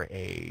for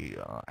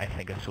I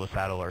think a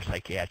suicidal or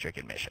psychiatric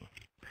admission.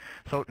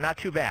 So not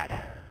too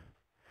bad.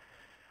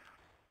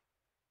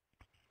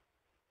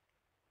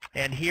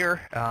 And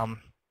here,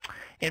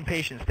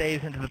 inpatient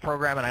stays into the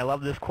program, and I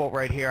love this quote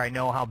right here. I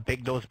know how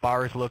big those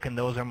bars look, and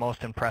those are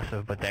most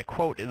impressive, but that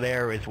quote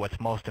there is what's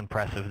most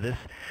impressive. This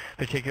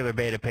particular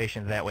beta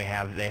patient that we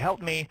have, they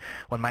helped me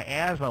when my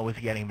asthma was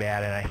getting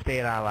bad and I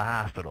stayed out of the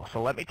hospital. So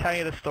let me tell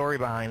you the story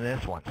behind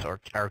this one. So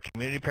our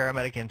community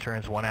paramedic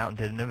interns went out and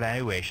did an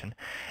evaluation,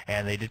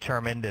 and they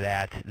determined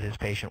that this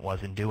patient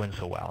wasn't doing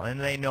so well.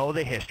 And they know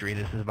the history.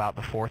 This is about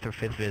the 4th or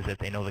 5th visit.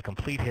 They know the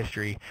complete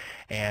history,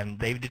 and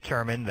they've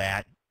determined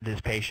that this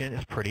patient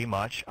is pretty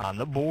much on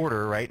the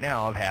border right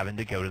now of having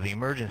to go to the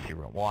emergency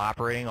room. Well,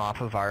 operating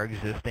off of our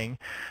existing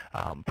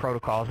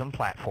protocols and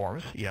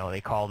platforms,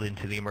 they called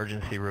into the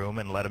emergency room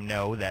and let them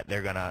know that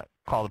they're going to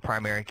call the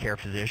primary care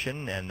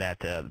physician and that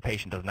the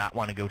patient does not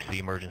want to go to the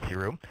emergency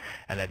room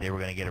and that they were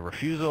going to get a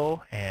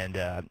refusal, and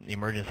the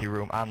emergency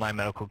room online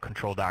medical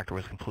control doctor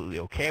was completely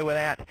okay with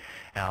that.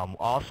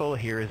 Also,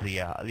 here is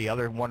the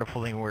other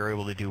wonderful thing we were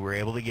able to do. We were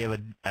able to give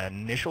an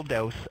initial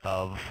dose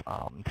of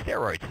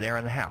steroids there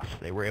in the house.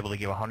 They were able to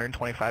give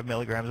 125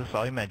 milligrams of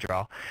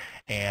Solumedrol,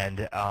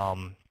 and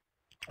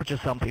which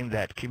is something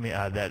that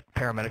that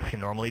paramedics can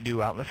normally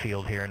do out in the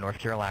field here in North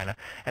Carolina.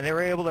 And they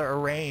were able to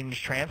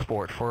arrange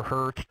transport for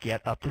her to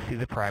get up to see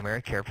the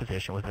primary care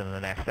physician within the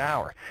next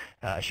hour.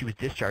 She was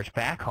discharged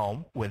back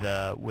home with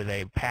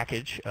a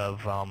package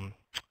of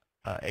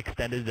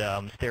extended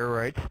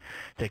steroids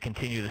to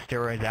continue the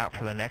steroids out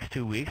for the next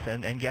 2 weeks,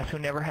 and guess who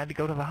never had to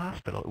go to the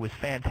hospital? It was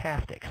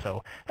fantastic.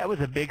 So that was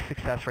a big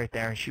success right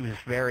there, and she was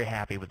very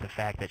happy with the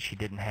fact that she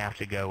didn't have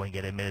to go and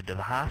get admitted to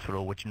the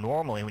hospital, which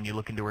normally, when you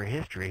look into her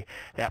history,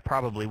 that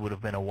probably would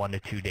have been a 1 to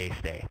 2 day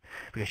stay,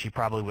 because she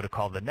probably would have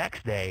called the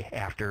next day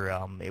after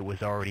it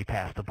was already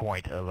past the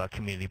point of a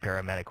community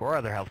paramedic or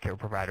other healthcare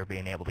provider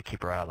being able to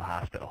keep her out of the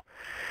hospital.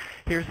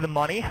 Here's the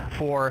money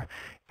for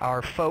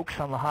our folks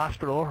on the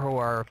hospital who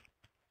are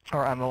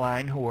on the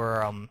line, who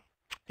are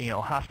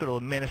hospital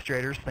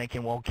administrators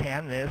thinking, well,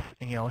 can this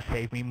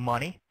save me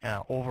money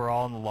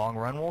overall in the long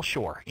run? Well,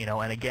 sure.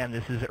 And again,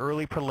 this is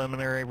early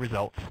preliminary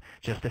results,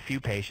 just a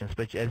few patients,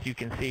 but as you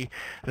can see,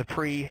 the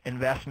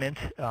pre-investment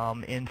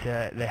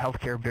into the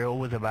healthcare bill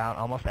was about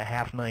almost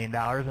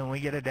 $500,000, and we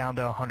get it down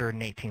to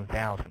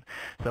 $118,000.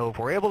 So if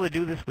we're able to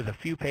do this with a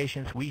few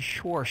patients, we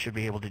sure should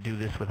be able to do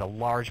this with a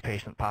large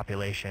patient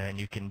population, and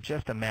you can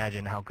just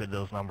imagine how good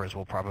those numbers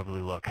will probably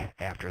look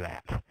after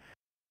that.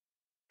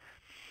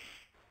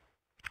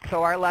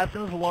 So our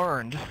lessons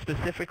learned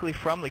specifically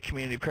from the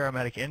community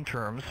paramedic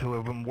interns who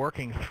have been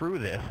working through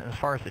this, and as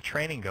far as the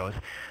training goes,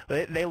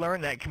 they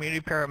learned that community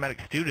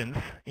paramedic students,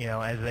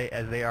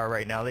 as they are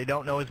right now, they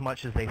don't know as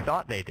much as they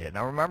thought they did.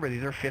 Now remember,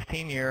 these are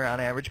 15-year on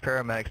average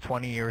paramedics,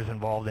 20 years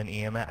involved in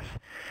EMS.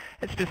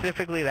 And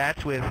specifically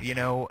that's with,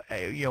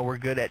 we're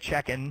good at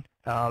checking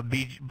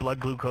blood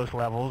glucose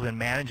levels and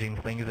managing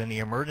things in the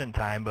emergent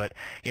time, but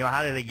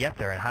how do they get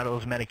there, and how do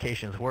those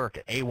medications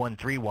work,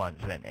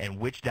 A131s, and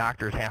which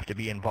doctors have to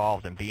be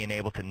involved, and being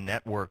able to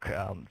network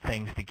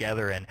things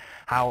together, and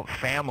how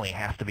family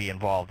has to be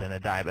involved in a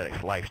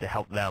diabetic's life to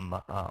help them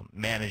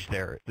manage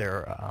their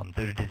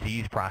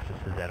disease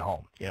processes at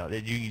home. You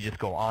can just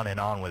go on and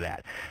on with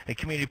that. The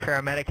community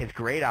paramedic has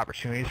great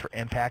opportunities for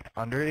impact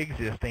under the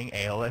existing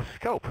ALS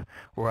scope,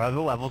 where other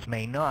levels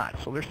may not.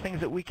 So there's things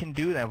that we can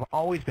do that have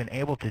always been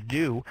able to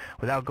do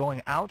without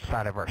going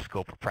outside of our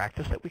scope of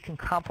practice, that we can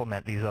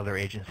complement these other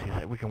agencies,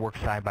 that we can work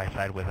side by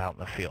side with out in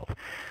the field.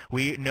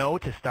 We know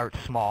to start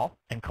small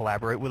and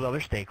collaborate with other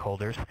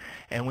stakeholders,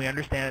 and we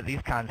understand that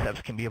these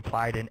concepts can be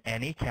applied in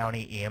any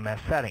county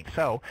EMS setting.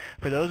 So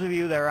for those of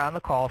you that are on the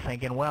call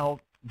thinking, well,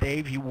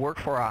 Dave, you work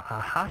for a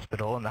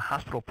hospital, and the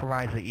hospital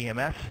provides the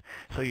EMS,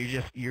 so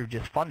you're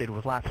just funded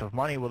with lots of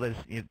money. Well,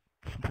 it's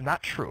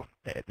not true.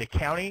 The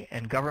county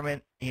and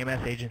government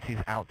EMS agencies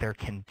out there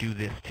can do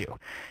this too.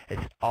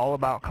 It's all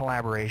about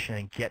collaboration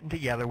and getting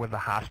together with the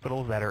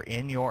hospitals that are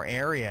in your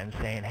area and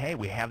saying, hey,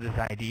 we have this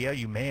idea.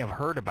 You may have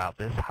heard about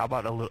this. How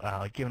about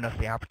giving us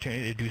the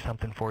opportunity to do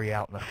something for you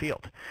out in the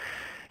field?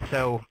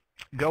 So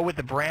go with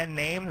the brand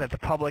name that the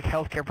public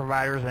healthcare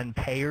providers and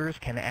payers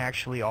can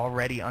actually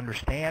already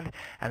understand,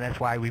 and that's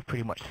why we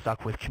pretty much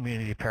stuck with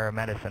community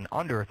paramedicine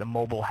under the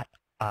mobile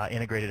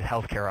integrated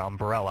healthcare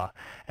umbrella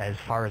as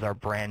far as our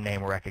brand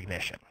name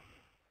recognition.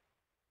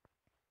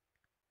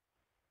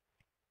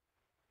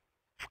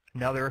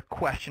 Another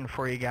question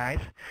for you guys.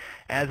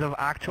 As of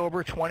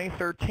October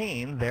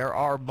 2013, there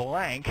are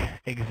blank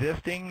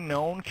existing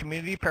known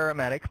community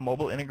paramedic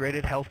mobile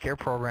integrated healthcare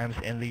programs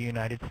in the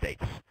United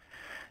States.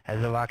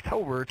 As of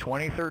October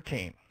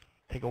 2013,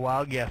 take a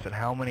wild guess at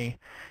how many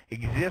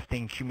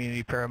existing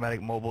community paramedic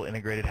mobile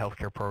integrated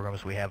healthcare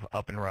programs we have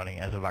up and running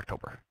as of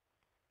October.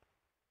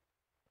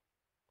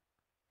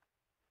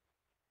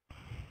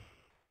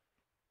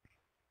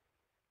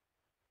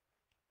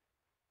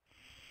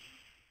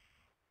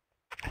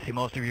 I see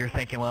most of you are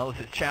thinking, well, this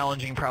is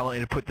challenging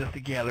probably to put this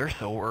together,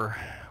 so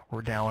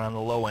we're down on the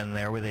low end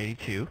there with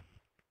 82.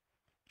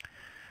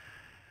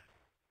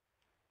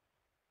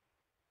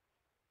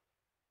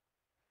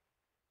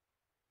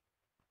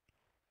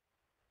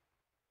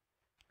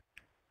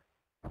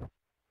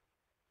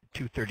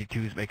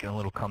 .232 is making a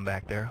little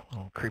comeback there, a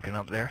little creeping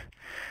up there.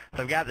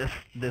 So I've got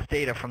this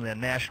data from the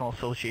National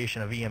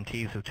Association of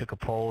EMTs, who took a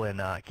poll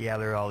and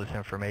gathered all this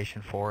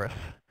information for us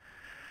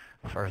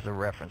as far as the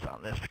reference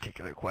on this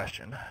particular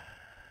question.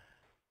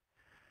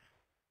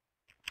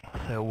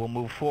 So we'll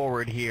move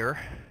forward here.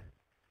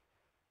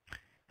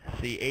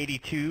 See,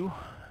 82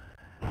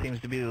 seems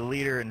to be the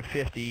leader, in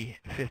 58%.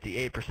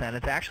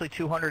 It's actually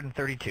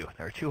 232.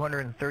 There are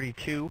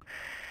 232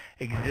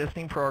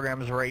 existing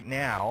programs right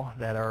now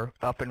that are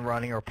up and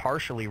running or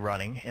partially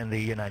running in the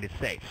United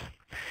States.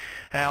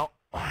 Now,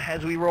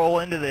 as we roll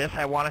into this,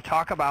 I want to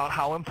talk about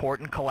how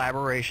important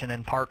collaboration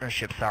and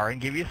partnerships are, and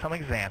give you some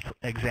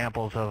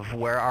examples of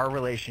where our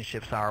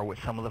relationships are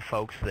with some of the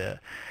folks, the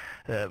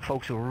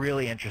folks who are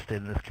really interested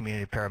in this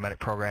community paramedic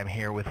program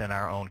here within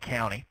our own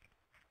county.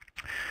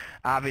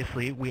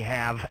 Obviously, we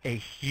have a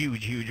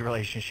huge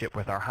relationship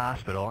with our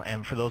hospital,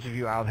 and for those of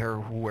you out there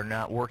who are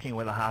not working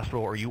with a hospital,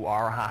 or you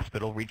are a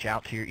hospital, reach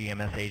out to your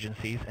EMS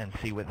agencies and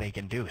see what they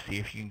can do. See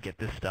if you can get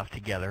this stuff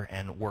together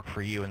and work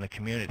for you in the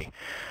community.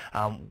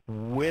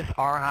 With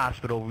our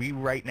hospital, we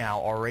right now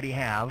already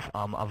have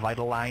a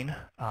Vital Line,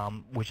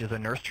 which is a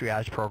nurse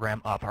triage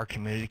program up. Our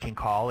community can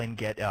call and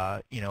get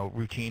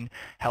routine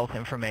health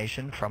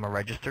information from a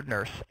registered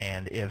nurse,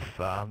 and if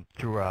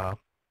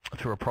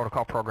through a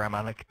protocol program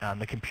on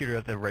the computer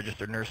that the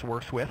registered nurse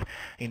works with,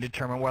 you can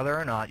determine whether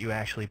or not you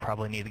actually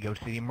probably need to go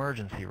to the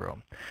emergency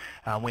room.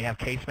 We have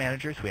case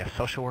managers, we have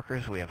social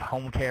workers, we have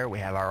home care, we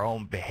have our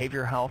own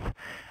behavior health.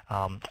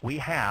 We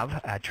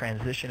have a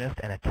transitionist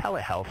and a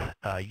telehealth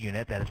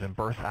unit that has been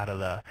birthed out of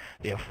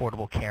the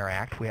Affordable Care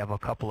Act. We have a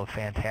couple of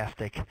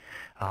fantastic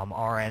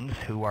RNs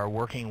who are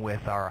working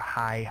with our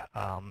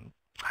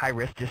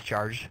high-risk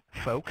discharge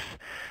folks,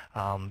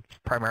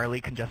 primarily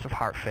congestive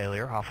heart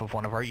failure, off of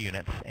one of our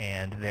units,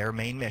 and their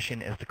main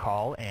mission is to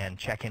call and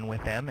check in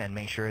with them and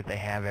make sure that they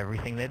have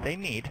everything that they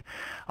need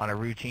on a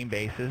routine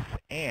basis,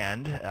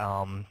 and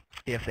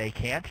if they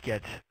can't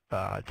get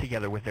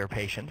together with their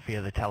patient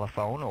via the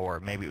telephone, or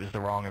maybe it was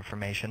the wrong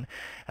information,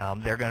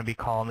 they're going to be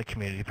calling the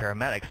community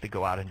paramedics to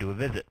go out and do a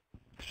visit.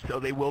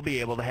 So they will be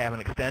able to have an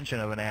extension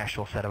of an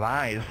actual set of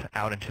eyes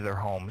out into their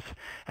homes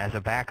as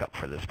a backup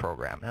for this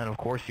program. And of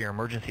course, your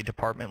emergency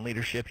department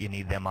leadership, you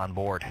need them on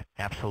board,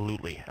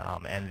 absolutely.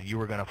 And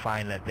you are going to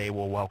find that they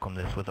will welcome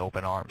this with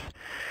open arms.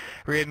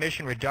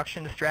 Readmission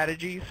reduction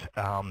strategies,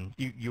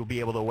 you'll be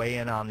able to weigh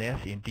in on this.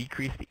 You can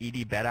decrease the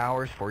ED bed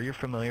hours for your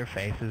familiar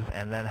faces,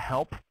 and then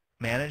help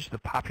manage the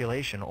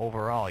population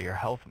overall. Your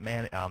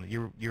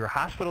your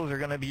hospitals are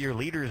going to be your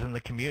leaders in the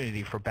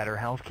community for better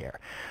health care,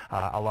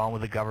 along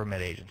with the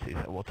government agencies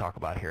that we'll talk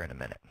about here in a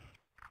minute.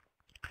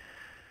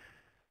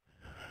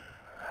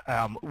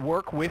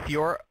 Work with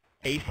your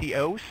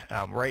ACOs.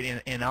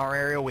 Right in our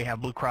area, we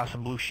have Blue Cross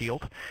and Blue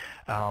Shield.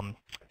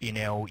 You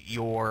know,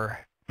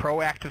 your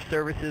proactive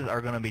services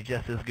are going to be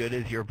just as good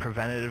as your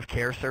preventative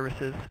care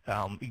services.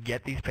 You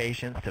get these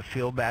patients to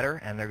feel better,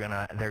 and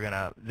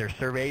their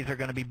surveys are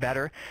going to be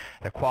better.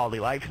 Their quality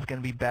of life is going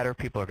to be better.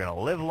 People are going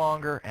to live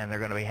longer, and they're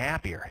going to be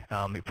happier.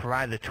 We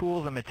provide the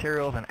tools and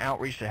materials and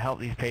outreach to help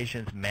these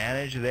patients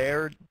manage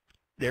their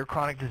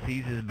chronic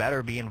diseases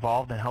better, be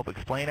involved and help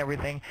explain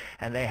everything,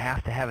 and they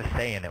have to have a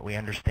say in it. We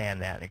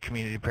understand that. And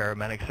community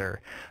paramedics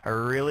are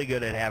really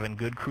good at having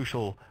good,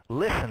 crucial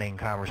listening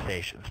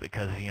conversations,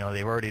 because, you know,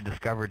 they've already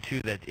discovered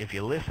too that if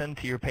you listen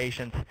to your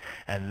patients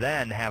and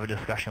then have a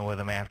discussion with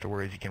them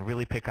afterwards, you can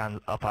really pick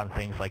up on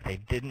things like they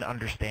didn't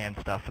understand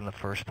stuff in the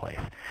first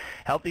place.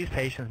 Help these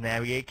patients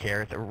navigate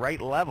care at the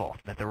right level,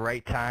 at the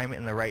right time,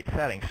 in the right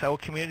setting. So a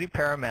community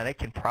paramedic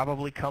can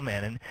probably come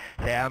in and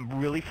say, I'm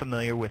really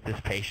familiar with this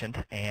patient,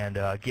 and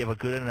give a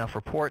good enough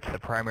report to the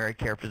primary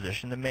care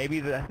physician that maybe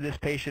this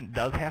patient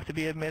does have to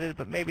be admitted,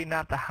 but maybe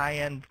not the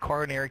high-end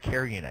coronary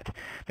care unit.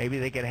 Maybe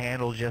they can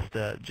handle just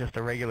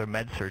a regular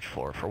med-surg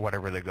floor for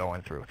whatever they're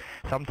going through.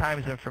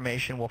 Sometimes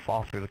information will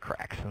fall through the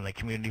cracks, and the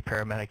community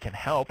paramedic can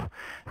help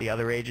the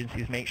other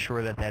agencies make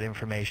sure that that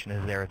information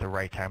is there at the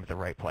right time at the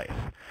right place.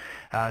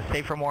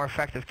 Safer, more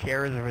effective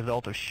care as a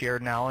result of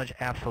shared knowledge.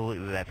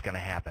 Absolutely, that's going to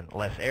happen.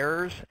 Less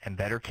errors and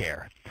better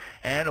care.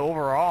 And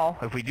overall,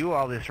 if we do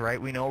all this right,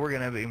 we know we're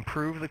going to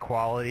improve the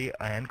quality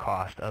and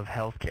cost of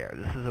health care.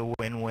 This is a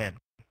win-win.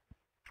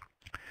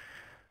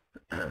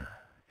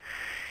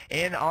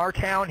 In our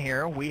town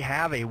here, we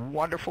have a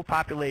wonderful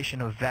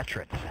population of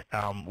veterans.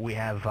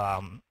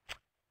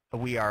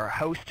 We are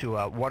host to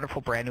a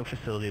wonderful brand new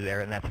facility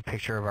there, and that's a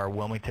picture of our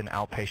Wilmington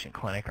Outpatient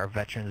Clinic, our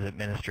Veterans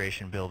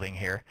Administration building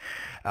here.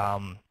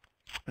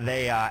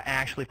 They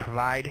actually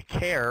provide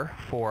care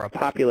for a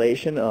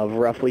population of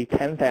roughly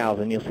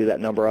 10,000. You'll see that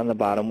number on the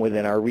bottom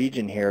within our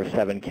region here of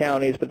 7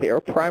 counties, but they are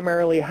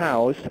primarily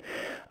housed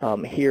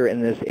here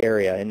in this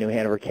area in New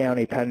Hanover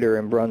County, Pender,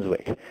 and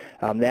Brunswick.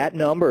 That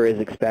number is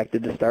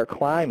expected to start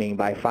climbing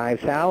by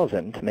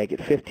 5,000 to make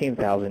it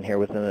 15,000 here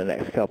within the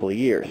next couple of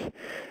years.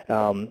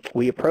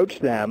 We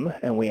approached them,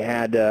 and we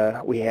had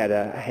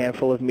a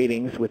handful of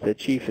meetings with the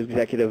Chief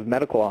Executive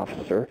Medical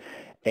Officer,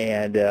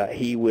 and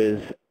he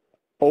was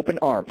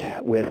open-armed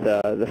with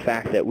the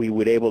fact that we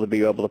would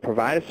be able to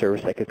provide a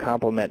service that could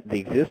complement the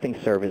existing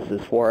services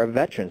for our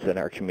veterans in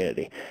our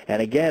community.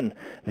 And again,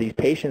 these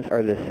patients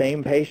are the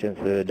same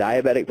patients. They're the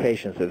diabetic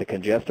patients, they're the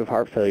congestive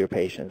heart failure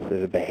patients,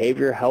 they're the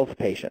behavioral health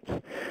patients.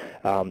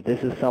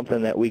 This is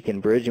something that we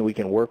can bridge and we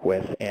can work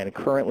with, and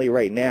currently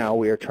right now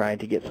we are trying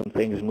to get some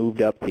things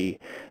moved up the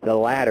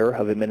ladder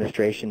of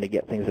administration to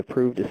get things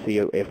approved to see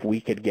if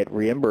we could get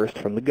reimbursed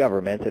from the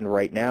government, and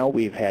right now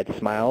we've had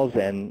smiles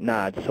and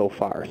nods so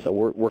far.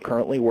 So we're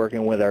currently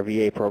working with our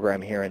VA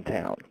program here in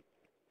town.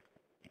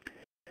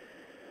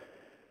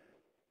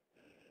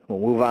 We'll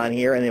move on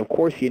here, and of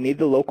course you need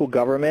the local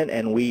government,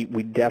 and we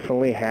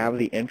definitely have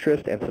the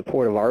interest and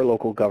support of our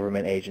local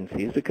government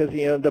agencies, because,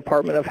 you know, the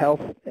Department of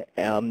Health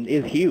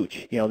is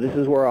huge. You know, this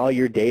is where all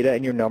your data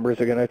and your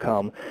numbers are going to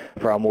come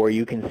from, where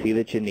you can see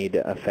that you need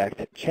to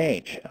affect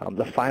change.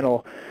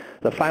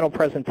 The final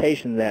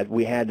presentation that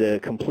we had to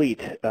complete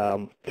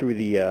through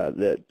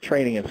the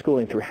training and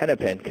schooling through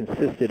Hennepin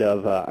consisted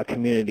of a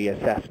community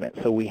assessment.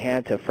 So we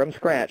had to, from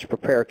scratch,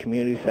 prepare a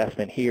community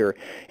assessment here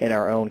in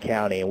our own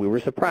county, and we were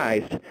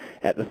surprised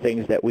at the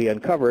things that we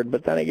uncovered,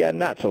 but then again,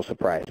 not so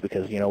surprised,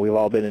 because, you know, we've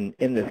all been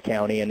in this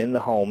county and in the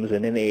homes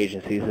and in the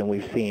agencies, and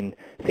we've seen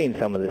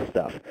some of this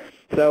stuff.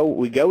 So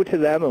we go to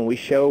them and we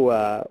show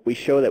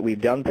that we've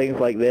done things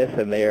like this,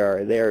 and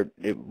they're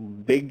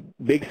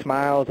big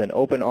smiles and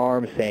open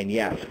arms, saying,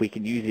 yes, we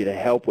can use you to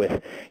help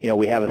with, you know,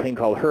 we have a thing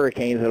called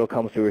hurricanes that'll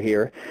come through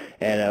here,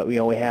 and you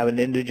know, we have an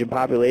indigent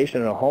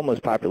population and a homeless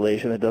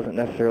population that doesn't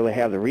necessarily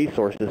have the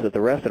resources that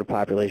the rest of the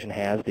population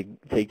has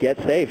to get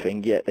safe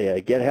and get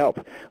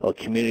help. Well,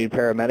 community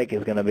paramedic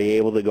is going to be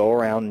able to go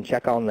around and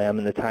check on them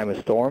in the time of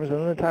storms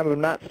and in the time of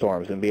not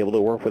storms, and be able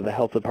to work with the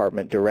health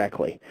department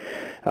directly.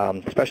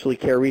 Especially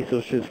care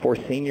resources for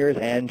seniors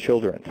and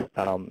children.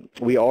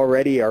 We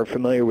already are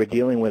familiar with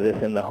dealing with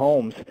this in the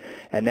homes,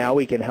 and now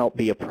we can help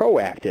be a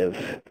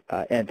proactive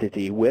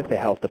entity with the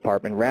health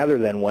department, rather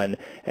than when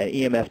an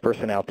EMS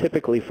personnel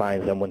typically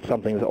finds them when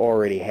something's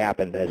already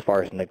happened as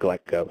far as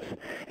neglect goes.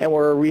 And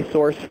we're a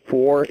resource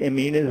for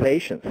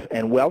immunizations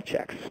and well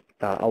checks,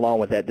 along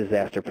with that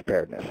disaster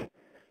preparedness.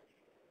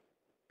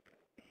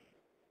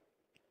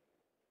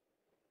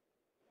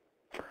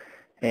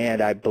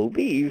 And I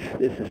believe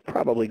this is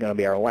probably going to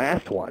be our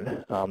last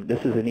one.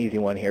 This is an easy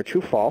one here,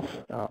 true, false.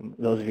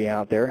 Those of you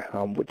out there,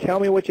 tell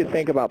me what you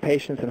think about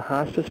patients in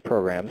hospice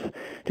programs.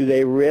 Do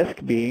they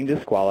risk being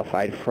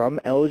disqualified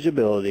from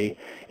eligibility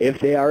if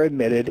they are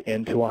admitted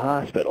into a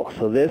hospital?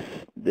 So this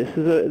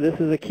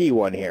is a key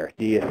one here.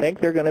 Do you think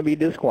they're going to be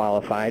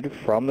disqualified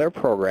from their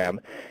program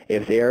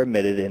if they are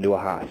admitted into a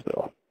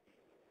hospital?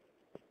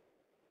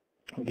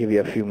 I'll give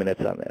you a few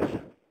minutes on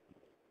this.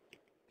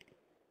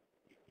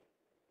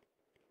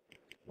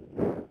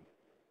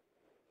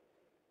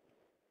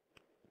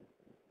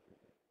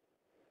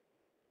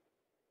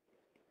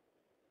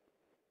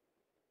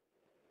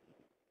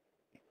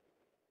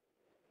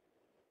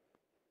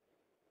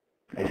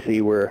 I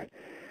see we're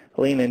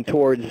leaning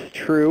towards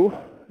true.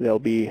 They'll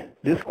be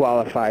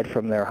disqualified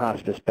from their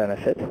hospice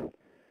benefit.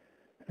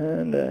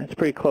 And it's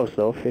pretty close,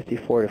 though,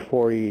 54 to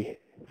 40,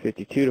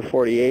 52 to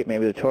 48.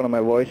 Maybe the tone of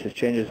my voice is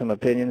changing some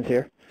opinions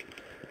here.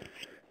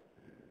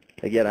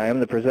 Again, I am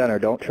the presenter.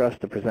 Don't trust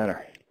the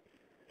presenter.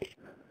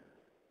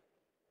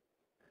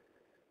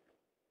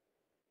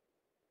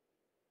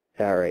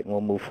 All right, we'll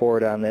move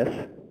forward on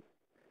this.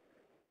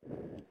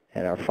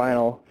 And our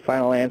final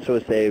answer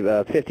is say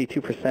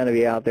 52% of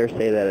you out there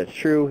say that it's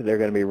true. They're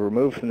going to be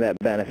removed from that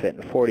benefit,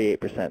 and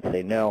 48%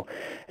 say no.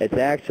 It's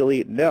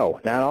actually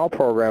no. Not all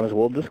programs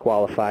will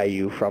disqualify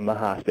you from the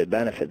hospice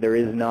benefit. There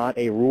is not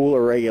a rule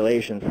or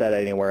regulation set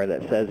anywhere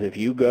that says if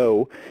you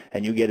go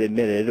and you get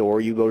admitted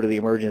or you go to the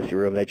emergency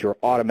room that you're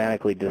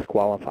automatically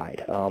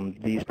disqualified.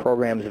 These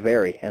programs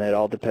vary, and it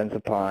all depends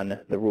upon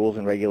the rules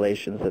and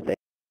regulations that they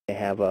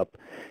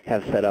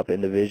have set up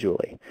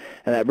individually.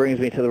 And that brings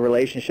me to the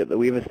relationship that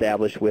we've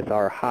established with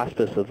our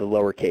hospice of the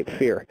Lower Cape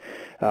Fear.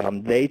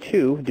 They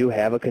too do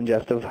have a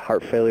congestive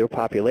heart failure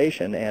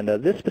population, and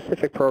this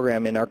specific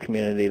program in our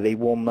community, they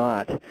will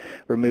not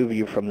remove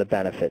you from the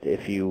benefit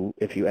if you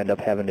end up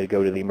having to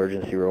go to the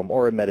emergency room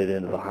or admitted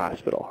into the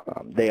hospital.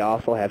 They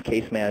also have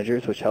case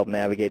managers which help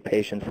navigate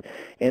patients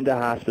into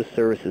hospice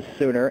services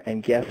sooner,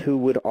 and guess who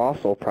would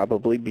also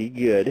probably be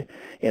good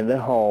in the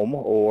home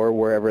or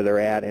wherever they're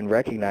at in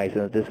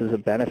recognizing that this is a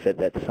benefit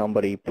that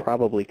somebody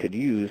probably could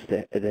use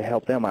to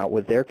help them out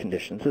with their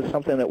conditions. It's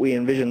something that we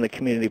envision the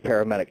community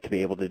paramedic to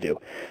be able to do.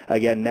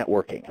 Again,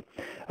 networking.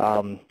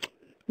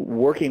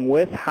 Working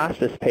with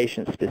hospice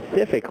patients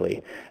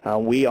specifically,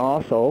 we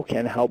also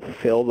can help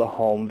fill the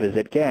home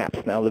visit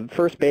gaps. Now, the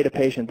first beta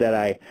patient that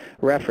I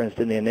referenced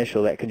in the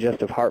initial, that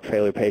congestive heart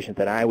failure patient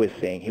that I was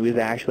seeing, he was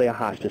actually a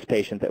hospice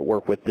patient that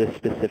worked with this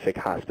specific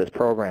hospice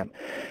program.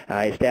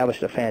 I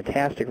established a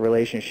fantastic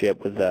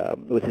relationship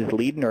with his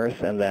lead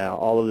nurse and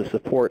all of the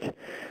support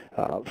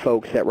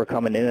folks that were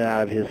coming in and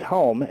out of his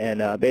home,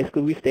 and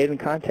basically we stayed in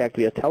contact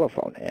via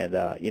telephone, and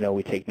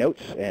we take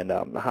notes, and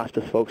the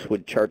hospice folks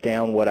would chart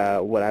down what I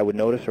would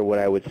notice or what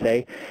I would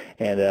say,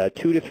 and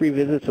 2 to 3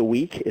 visits a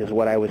week is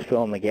what I was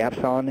filling the gaps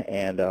on,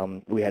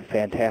 and we had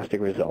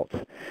fantastic results.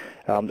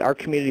 Our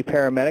community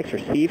paramedics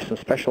received some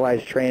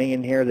specialized training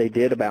in here. They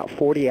did about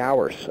 40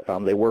 hours.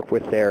 They work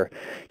with their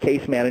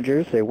case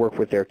managers, they work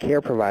with their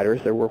care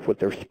providers, they work with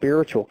their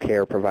spiritual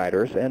care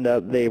providers, and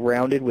they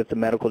rounded with the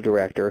medical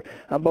director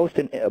on both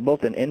an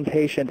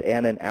inpatient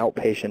and an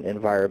outpatient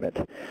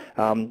environment.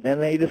 And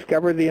they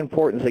discovered the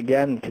importance,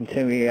 again,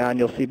 continuing on,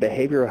 you'll see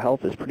behavioral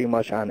health is pretty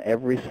much on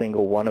every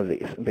single one of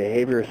these.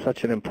 Behavior is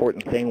such an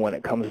important thing when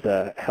it comes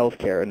to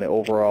healthcare and the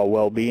overall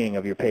well-being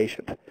of your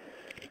patient.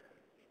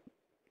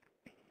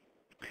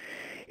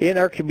 In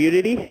our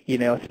community,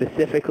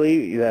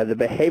 specifically the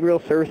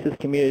behavioral services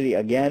community,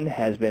 again,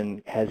 has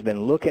been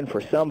looking for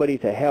somebody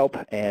to help,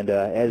 and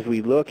as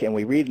we look and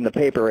we read in the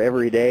paper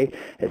every day,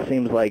 it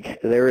seems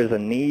like there is a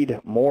need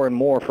more and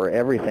more for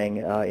everything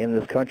in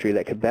this country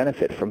that could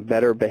benefit from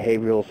better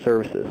behavioral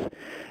services.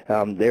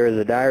 There is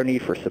a dire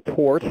need for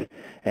support,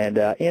 and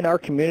in our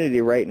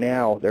community right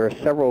now, there are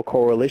several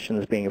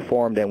coalitions being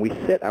formed, and we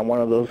sit on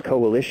one of those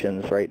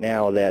coalitions right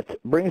now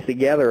that brings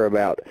together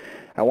about,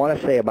 I want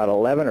to say, about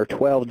 11 or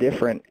 12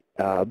 different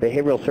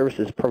behavioral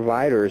services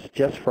providers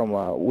just from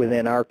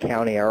within our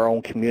county, our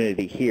own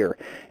community here.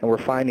 And we're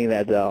finding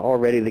that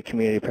already the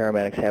community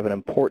paramedics have an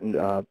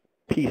important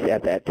piece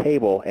at that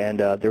table, and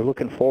they're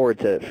looking forward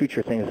to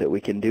future things that we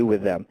can do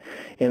with them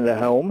in the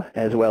home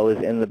as well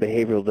as in the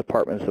behavioral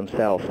departments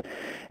themselves.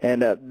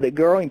 And the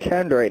growing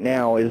trend right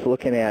now is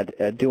looking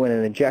at doing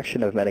an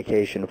injection of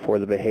medication for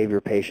the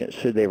behavior patients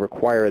should they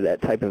require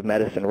that type of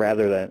medicine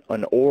rather than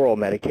an oral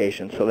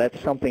medication. So that's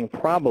something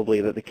probably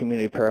that the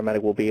community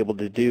paramedic will be able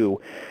to do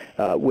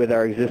with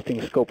our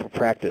existing scope of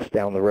practice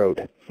down the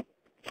road.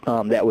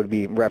 That would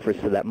be in reference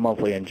to that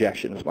monthly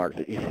injections mark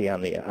that you see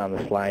on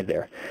the slide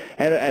there.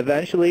 And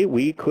eventually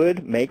we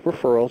could make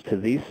referrals to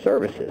these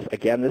services.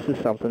 Again, this is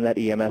something that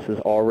EMS is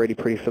already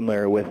pretty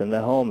familiar with in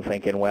the home,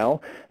 thinking,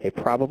 well, they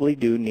probably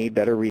do need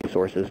better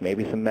resources.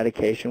 Maybe some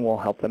medication will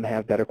help them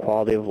have better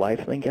quality of life.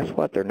 And then guess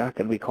what? They're not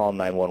going to be calling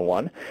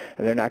 911,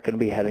 and they're not going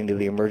to be heading to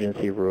the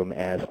emergency room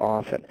as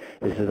often.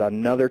 This is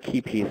another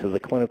key piece of the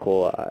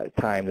clinical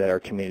time that our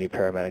community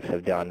paramedics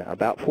have done.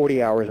 About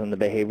 40 hours in the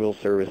behavioral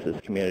services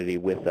community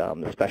with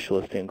the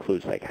specialists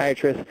include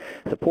psychiatrists,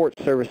 support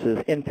services,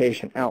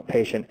 inpatient,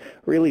 outpatient,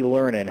 really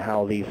learning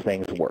how these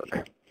things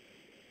work.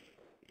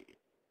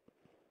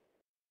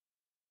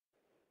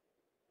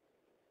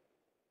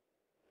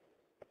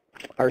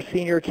 Our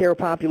senior care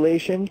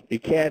population, you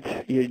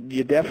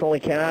definitely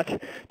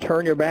cannot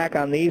turn your back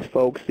on these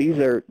folks. These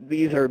are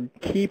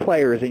key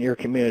players in your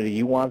community.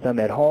 You want them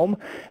at home,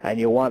 and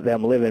you want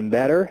them living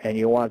better, and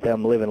you want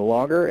them living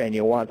longer, and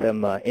you want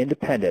them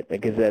independent,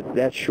 because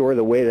that's sure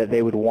the way that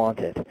they would want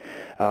it.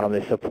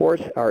 They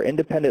support our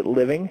independent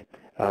living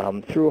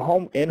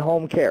through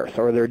in-home care.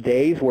 So are there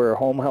days where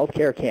home health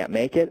care can't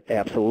make it?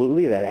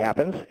 Absolutely, that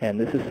happens, and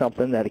this is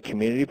something that a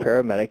community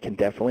paramedic can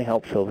definitely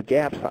help fill the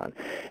gaps on.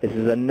 This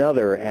is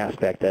another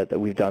aspect that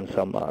we've done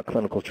some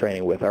clinical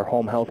training with, our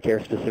home health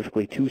care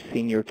specifically to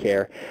senior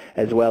care,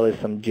 as well as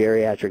some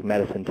geriatric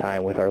medicine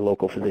time with our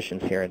local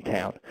physicians here in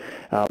town.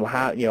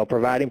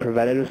 Providing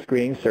preventative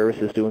screening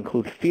services to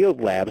include field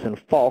labs and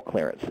fall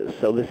clearances.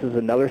 So this is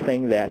another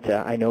thing that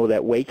I know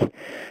that Wake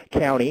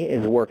County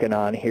is working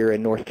on here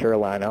in North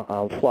Carolina,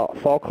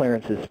 fall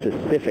clearances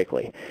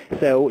specifically.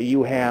 So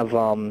you have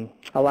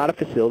a lot of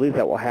facilities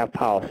that will have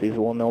policies.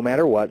 Well, no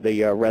matter what,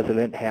 the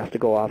resident has to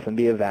go off and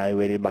be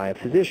evaluated by a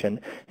physician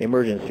in the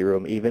emergency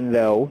room, even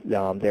though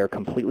they're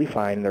completely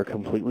fine, they're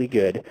completely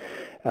good.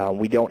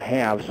 We don't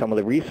have some of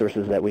the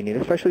resources that we need,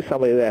 especially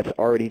somebody that's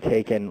already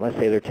taken, let's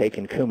say they're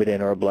taking Coumadin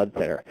or a blood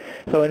thinner.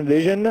 So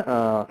envision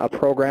a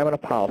program and a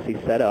policy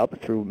set up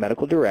through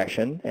medical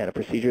direction and a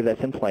procedure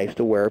that's in place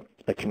to where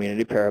a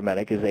community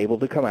paramedic is able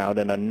to come out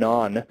in a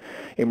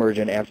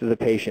non-emergent after the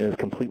patient is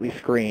completely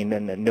screened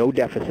and no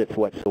deficits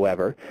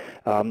whatsoever.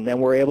 Then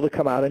we're able to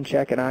come out and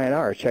check an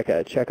INR,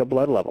 check a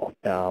blood level.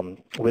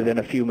 Within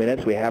a few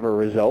minutes we have a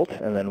result,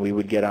 and then we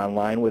would get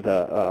online with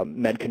a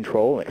med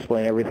control and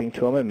explain everything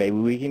to them, and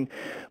maybe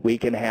we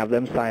can have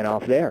them sign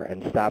off there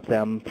and stop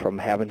them from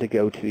having to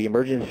go to the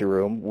emergency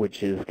room,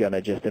 which is going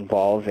to just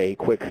involve a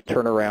quick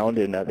turnaround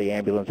and the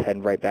ambulance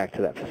heading right back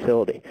to that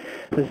facility.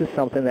 This is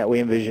something that we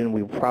envision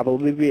we probably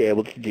be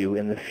able to do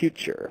in the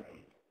future.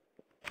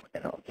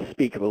 And I'll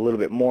speak a little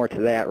bit more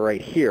to that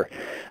right here.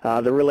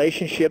 The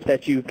relationship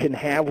that you can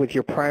have with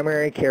your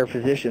primary care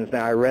physicians.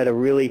 Now, I read a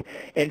really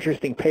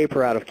interesting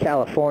paper out of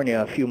California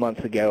a few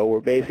months ago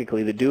where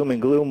basically the doom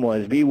and gloom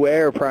was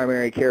beware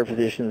primary care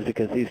physicians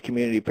because these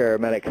community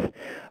paramedics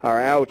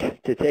are out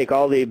to take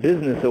all the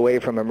business away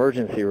from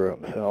emergency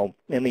rooms. So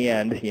in the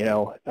end,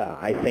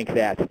 I think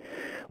that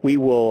we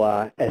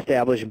will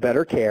establish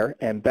better care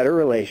and better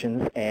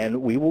relations,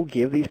 and we will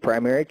give these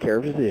primary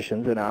care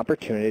physicians an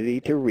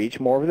opportunity to reach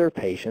more of their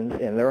patients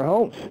in their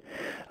homes,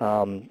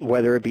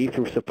 whether it be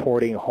through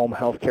supporting home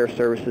health care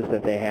services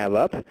that they have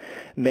up.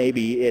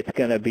 Maybe it's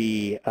going to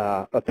be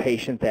a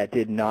patient that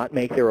did not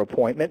make their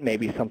appointment.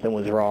 Maybe something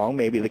was wrong.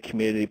 Maybe the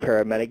community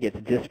paramedic gets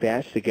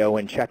dispatched to go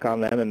and check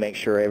on them and make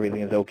sure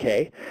everything is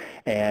okay,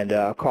 and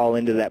call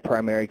into that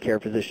primary care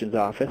physician's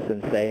office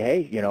and say,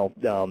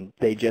 hey,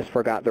 they just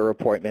forgot their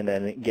appointment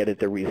and get it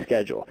to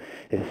reschedule.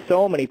 There's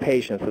so many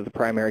patients that the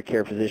primary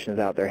care physicians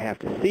out there have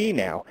to see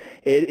now.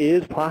 It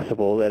is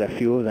possible that a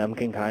few of them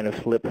can kind of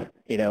slip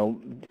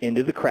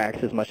into the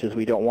cracks as much as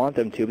we don't want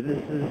them to, but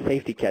this is a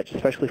safety catch,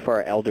 especially for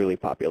our elderly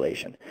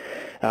population.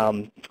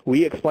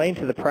 We explain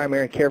to the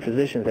primary care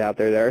physicians out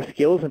there that our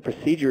skills and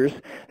procedures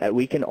that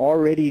we can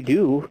already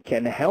do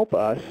can help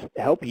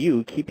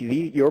you keep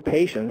your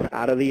patients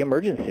out of the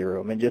emergency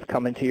room and just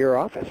come into your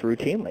office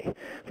routinely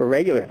for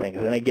regular things.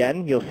 And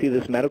again, you'll see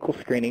this medical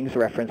screenings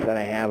reference that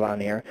I have on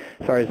here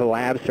as far as the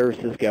lab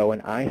services go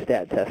and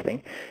ISTAT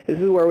testing. This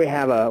is where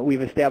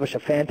we've established a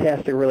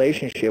fantastic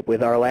relationship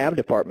with our lab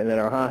department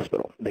in our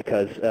hospital,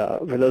 because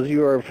for those of you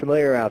who are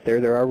familiar out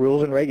there are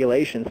rules and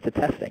regulations to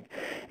testing,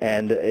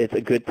 and it's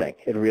a good thing.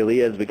 It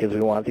really is, because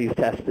we want these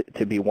tests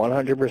to be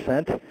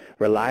 100%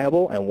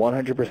 reliable and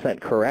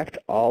 100% correct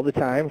all the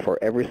time for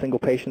every single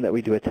patient that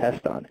we do a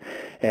test on.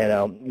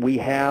 And we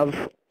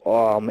have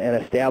an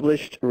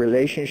established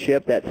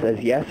relationship that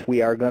says, yes,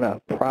 we are going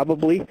to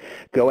probably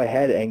go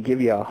ahead and give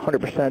you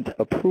 100%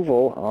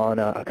 approval on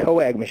a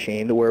coag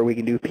machine to where we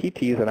can do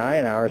PTs and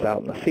INRs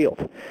out in the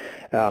field.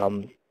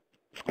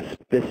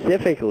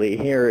 Specifically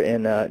here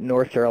in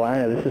North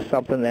Carolina, this is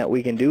something that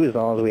we can do as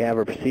long as we have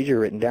a procedure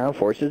written down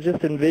for us. So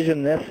just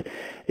envision this,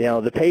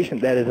 the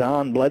patient that is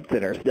on blood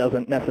thinners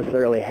doesn't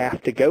necessarily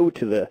have to go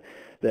to the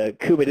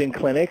Coumadin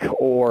clinic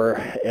or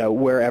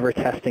wherever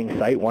testing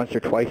site once or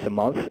twice a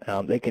month.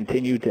 They can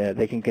continue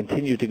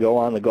to go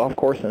on the golf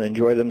course and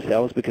enjoy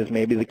themselves because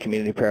maybe the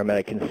community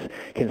paramedic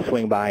can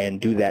swing by and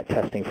do that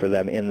testing for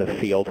them in the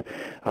field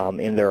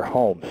in their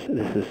homes.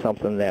 This is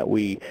something that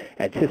we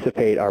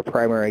anticipate our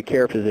primary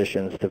care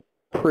physicians to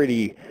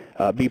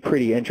be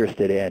pretty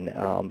interested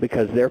in,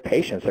 because their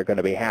patients are going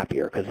to be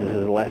happier, because this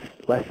is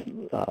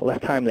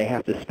less time they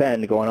have to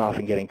spend going off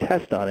and getting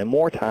tests done and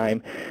more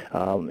time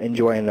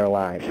enjoying their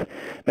lives.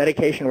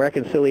 Medication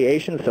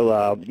reconciliation.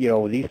 So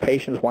these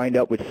patients wind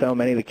up with so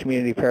many. The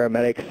community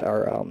paramedics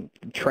are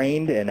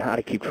trained in how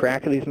to keep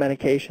track of these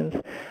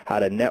medications, how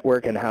to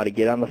network, and how to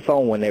get on the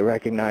phone when they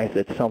recognize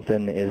that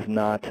something is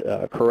not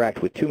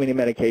correct with too many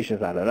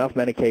medications, not enough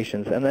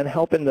medications, and then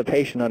helping the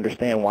patient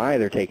understand why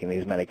they're taking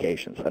these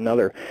medications.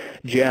 Another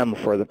gem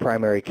for the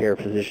primary care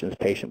physicians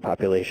patient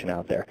population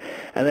out there.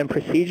 And then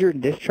procedure and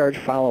discharge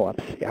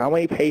follow-ups? How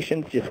many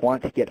patients just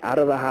want to get out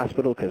of the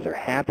hospital because they're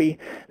happy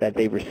that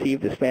they've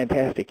received this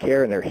fantastic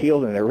care and they're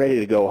healed and they're ready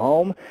to go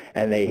home,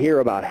 and they hear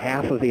about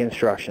half of the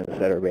instructions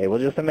that are made? Well,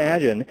 just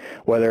imagine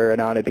whether or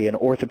not it be an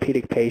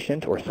orthopedic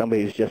patient or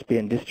somebody who's just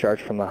being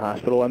discharged from the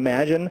hospital.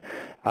 Imagine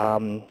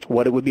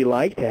what it would be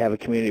like to have a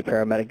community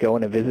paramedic go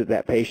in and visit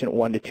that patient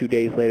 1 to 2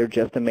 days later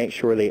just to make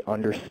sure they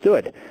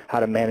understood how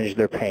to manage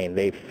their pain.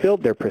 They've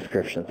filled their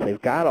prescriptions.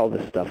 They've got all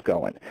this stuff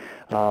going.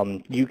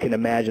 You can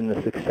imagine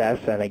the success,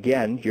 and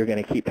again, you're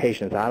going to keep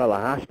patients out of the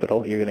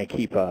hospital. You're going to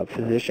keep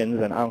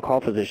physicians and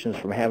on-call physicians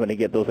from having to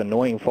get those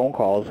annoying phone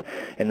calls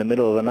in the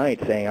middle of the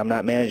night saying, I'm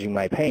not managing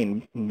my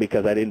pain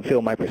because I didn't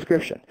fill my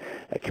prescription.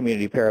 A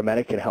community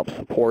paramedic can help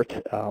support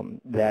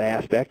that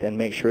aspect and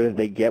make sure that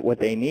they get what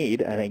they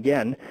need, and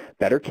again,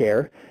 better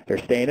care, they're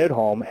staying at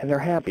home, and they're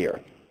happier.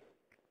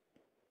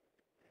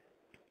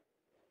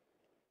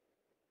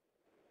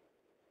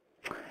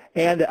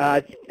 And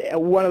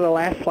one of the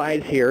last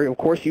slides here, of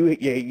course,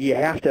 you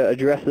have to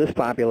address this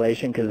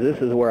population because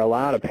this is where a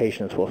lot of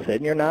patients will sit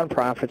in your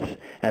nonprofits,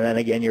 and then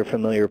again your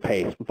familiar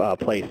places.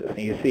 And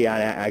you see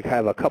I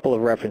have a couple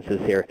of references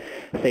here: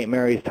 St.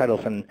 Mary's,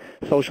 Titleson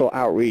Social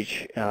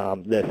Outreach,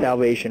 the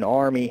Salvation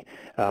Army.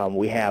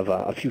 We have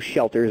a few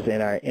shelters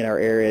in our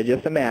area.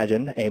 Just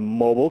imagine a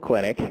mobile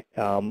clinic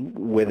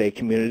with a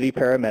community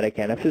paramedic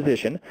and a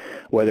physician,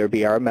 whether it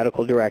be our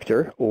medical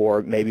director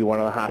or maybe one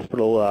of the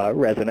hospital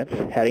residents,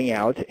 heading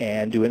out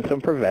and doing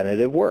some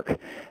preventative work,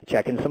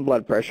 checking some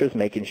blood pressures,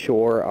 making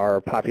sure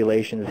our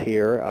populations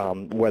here,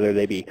 whether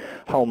they be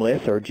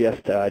homeless or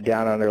just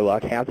down on their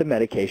luck, have the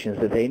medications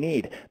that they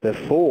need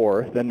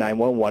before the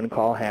 911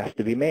 call has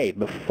to be made,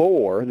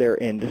 before they're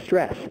in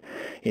distress.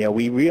 You know,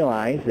 we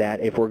realize that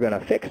if we're going to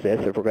fix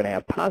this, if we're going to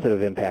have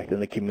positive impact in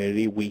the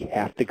community, we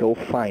have to go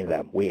find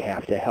them. We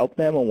have to help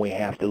them, and we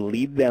have to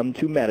lead them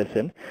to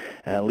medicine,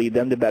 lead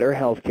them to better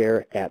health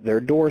care at their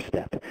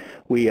doorstep.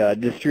 We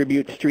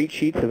distribute street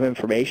sheets of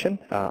information.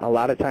 A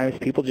lot of times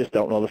people just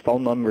don't know the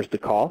phone numbers to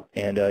call,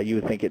 and you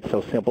would think it's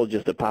so simple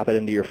just to pop it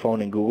into your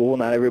phone and Google. Well,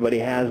 not everybody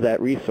has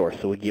that resource,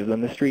 so we give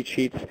them the street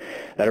sheets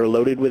that are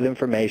loaded with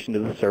information to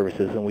the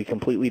services, and we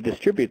completely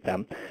distribute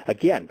them,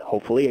 again,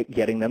 hopefully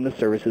getting them the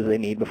services they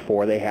need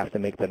before they have to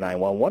make the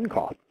 911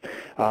 call.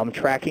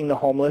 Tracking the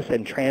homeless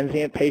and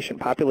transient patient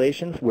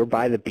populations, we're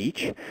by the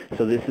beach,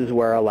 so this is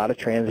where a lot of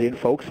transient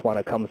folks want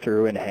to come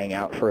through and hang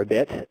out for a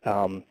bit.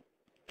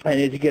 And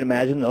as you can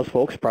imagine, those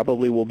folks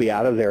probably will be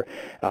out of their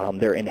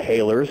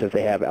inhalers. If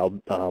they have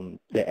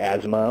the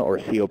asthma or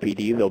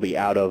COPD, they'll be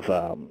out of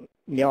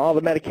all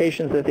the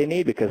medications that they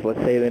need because let's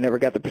say they never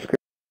got the prescription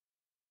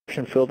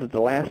filled at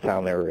the last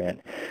time they were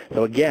in.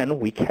 So again,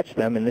 we catch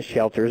them in the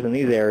shelters in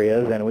these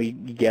areas, and we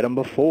get them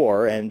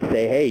before and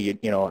say, hey,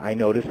 I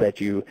noticed that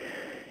you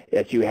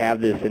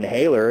have this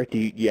inhaler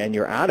and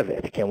you're out of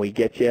it. Can we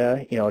get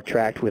you,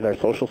 tracked with our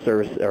social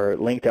service or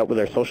linked up with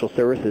our social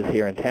services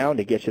here in town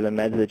to get you the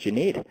meds that you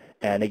need?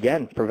 And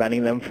again,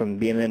 preventing them from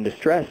being in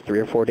distress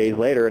 3 or 4 days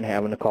later and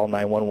having to call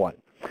 911.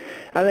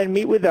 And then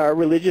meet with our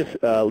religious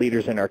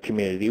leaders in our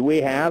community. We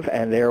have,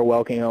 and they're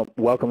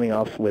welcoming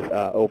us with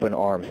open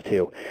arms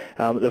too.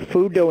 The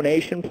food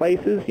donation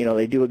places,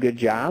 they do a good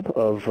job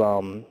of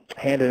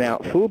handing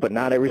out food, but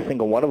not every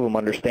single one of them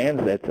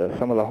understands that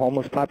some of the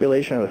homeless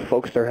population or the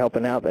folks they're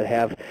helping out that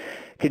have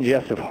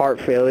congestive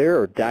heart failure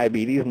or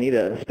diabetes need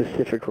a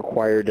specific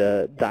required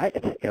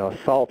diet.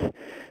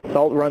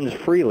 Salt runs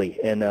freely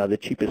in the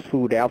cheapest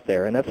food out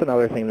there, and that's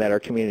another thing that our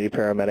community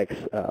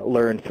paramedics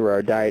learned through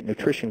our diet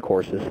nutrition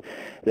courses,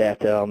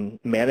 that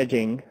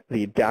managing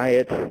the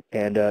diet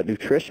and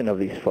nutrition of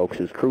these folks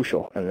is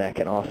crucial, and that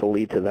can also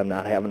lead to them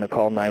not having to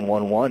call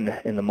 911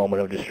 in the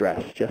moment of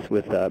distress, just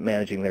with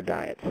managing their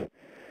diets.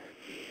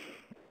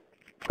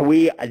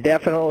 We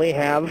definitely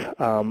have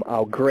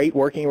a great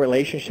working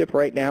relationship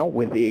right now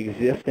with the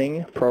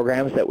existing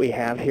programs that we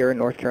have here in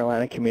North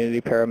Carolina community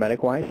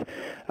paramedic-wise.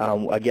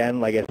 Again,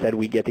 like I said,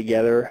 we get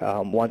together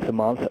once a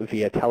month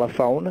via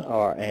telephone,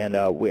 and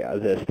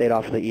the State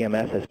Office of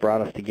EMS has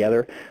brought us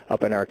together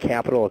up in our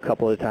capital a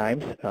couple of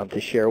times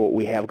to share what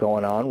we have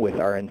going on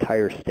with our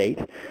entire state.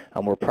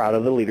 We're proud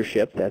of the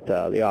leadership that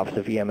the Office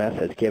of EMS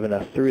has given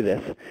us through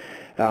this.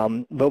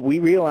 But we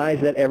realize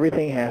that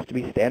everything has to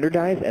be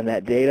standardized, and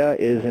that data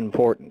is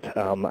important.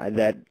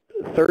 That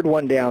third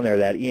one down there,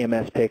 that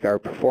EMS PIC, our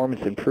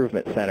Performance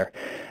Improvement Center,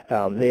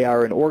 they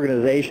are an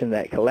organization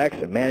that collects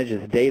and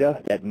manages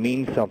data that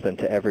means something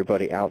to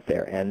everybody out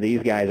there, and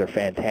these guys are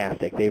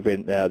fantastic.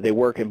 They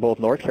work in both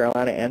North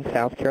Carolina and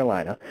South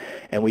Carolina,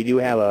 and we do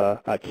have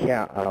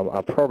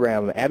a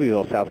program,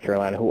 Abbeville, South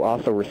Carolina, who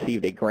also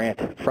received a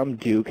grant from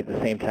Duke at the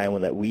same time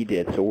that we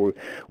did. So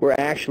we're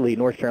actually,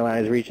 North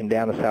Carolina is reaching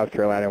down to South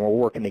Carolina, and we're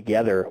working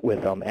together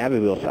with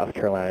Abbeville, South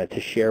Carolina to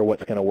share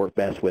what's going to work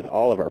best with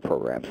all of our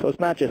programs. So it's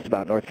not just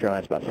about North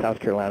Carolina, it's about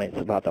South Carolina,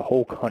 it's about the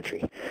whole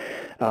country.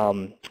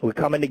 We're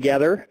coming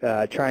together,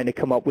 trying to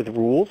come up with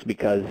rules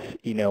because,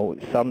 you know,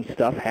 some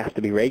stuff has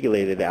to be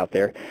regulated out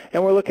there.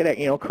 And we're looking at,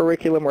 you know,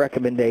 curriculum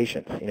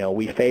recommendations. You know,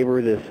 we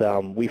favor this,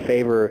 we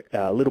favor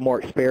a little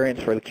more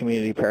experience for the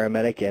community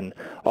paramedic in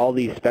all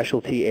these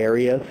specialty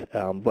areas,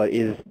 but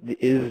is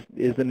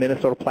the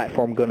Minnesota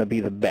platform going to be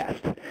the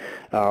best?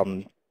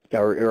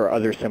 Or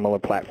other similar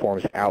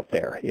platforms out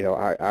there. You know,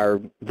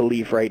 our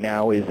belief right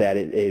now is that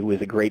it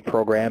was a great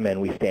program and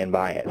we stand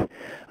by it.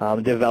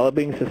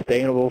 Developing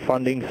sustainable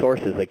funding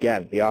sources.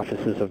 Again, the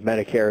offices of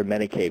Medicare and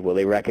Medicaid, will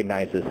they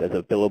recognize this as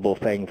a billable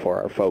thing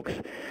for our folks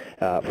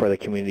for the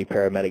community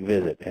paramedic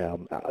visit?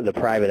 The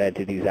private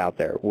entities out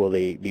there, will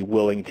they be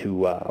willing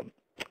to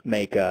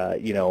make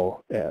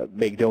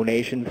make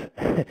donations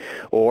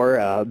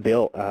or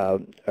bill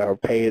or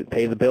pay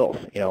the bills,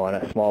 you know, on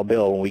a small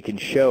bill, and we can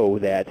show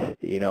that,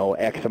 you know,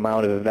 X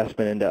amount of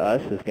investment into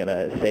us is going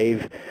to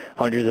save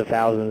hundreds of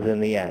thousands in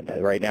the end.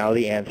 Right now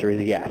the answer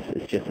is yes.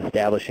 It's just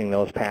establishing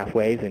those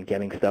pathways and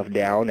getting stuff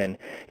down and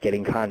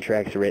getting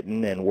contracts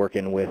written and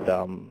working with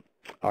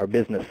our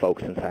business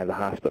folks inside the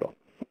hospital.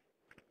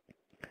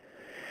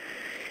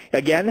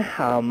 Again,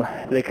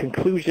 the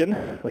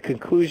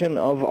conclusion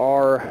of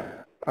our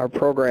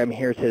program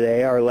here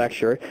today, our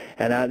lecture,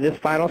 and this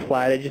final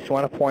slide, I just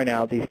want to point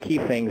out these key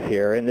things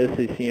here, and this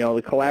is, you know,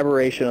 the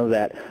collaboration of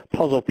that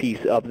puzzle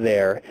piece up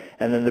there,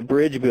 and then the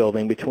bridge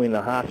building between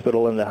the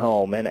hospital and the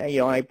home. And,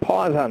 you know, I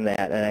pause on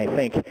that, and I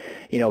think,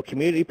 you know,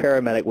 community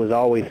paramedic was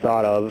always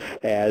thought of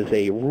as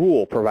a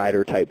rural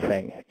provider type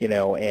thing, you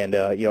know, and,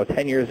 you know,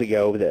 10 years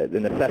ago, the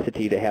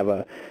necessity to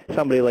have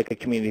somebody like a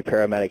community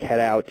paramedic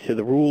head out to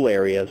the rural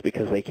areas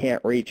because they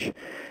can't reach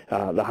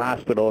the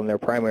hospital and their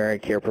primary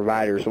care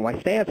providers. So my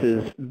stance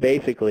is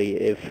basically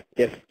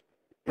if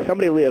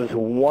somebody lives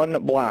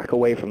 1 block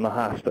away from the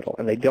hospital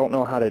and they don't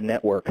know how to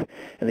network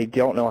and they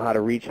don't know how to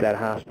reach that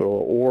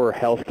hospital or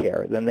health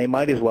care, then they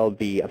might as well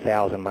be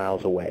 1,000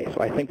 miles away. So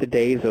I think the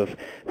days of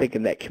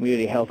thinking that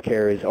community health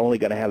care is only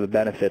going to have the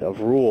benefit of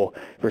rural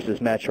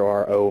versus metro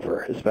are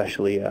over,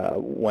 especially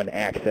when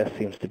access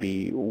seems to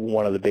be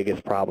one of the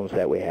biggest problems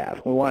that we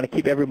have. We want to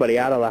keep everybody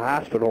out of the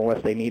hospital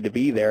unless they need to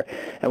be there,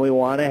 and we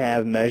want to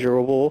have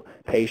measurable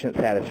patient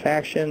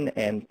satisfaction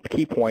and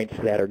key points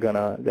that are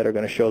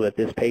gonna show that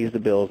this pays the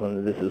bills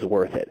and that this is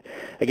worth it.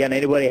 Again,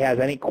 anybody has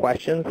any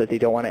questions that they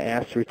don't want to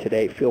ask through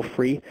today, feel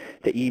free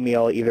to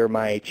email either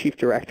my chief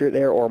director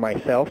there or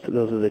myself. So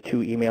those are the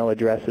 2 email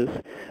addresses.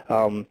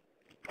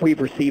 We've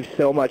received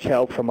so much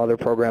help from other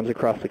programs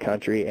across the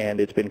country,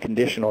 and it's been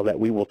conditional that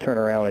we will turn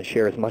around and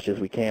share as much as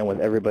we can with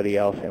everybody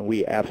else, and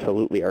we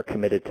absolutely are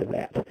committed to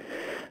that.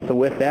 So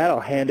with that, I'll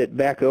hand it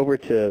back over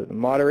to the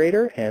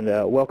moderator and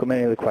welcome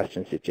any of the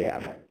questions that you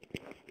have.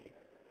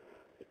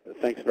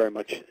 Thanks very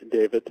much,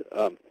 David.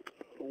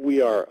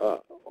 We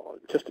are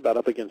just about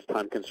up against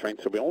time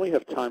constraints, so we only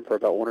have time for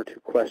about 1 or 2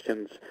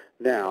 questions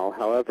now.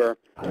 However,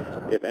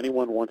 if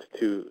anyone wants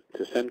to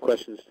send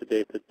questions to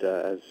David,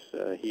 as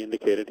he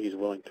indicated, he's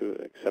willing to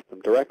accept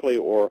them directly,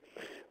 or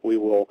we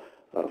will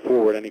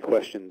forward any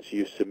questions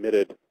you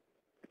submitted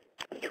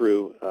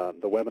through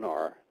the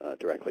webinar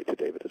directly to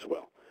David as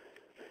well.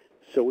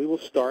 So we will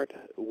start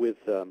with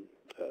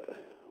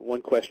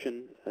one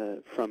question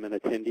from an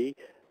attendee.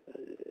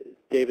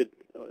 David,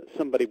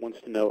 somebody wants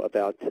to know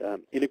about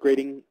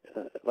integrating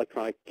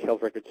electronic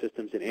health record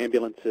systems in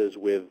ambulances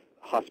with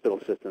hospital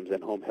systems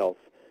and home health.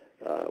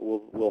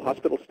 Will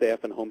hospital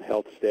staff and home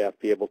health staff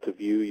be able to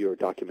view your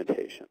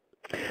documentation?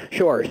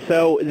 Sure.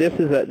 So this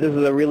is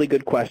a really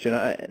good question.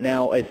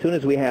 Now, as soon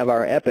as we have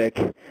our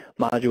EPIC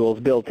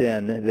modules built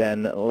in,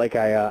 then, like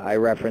I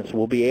referenced,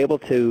 we'll be able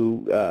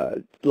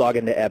to log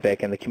into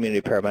EPIC, and the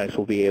community paramedics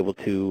will be able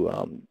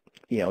to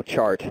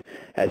chart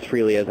as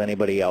freely as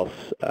anybody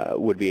else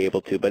would be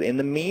able to. But in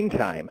the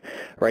meantime,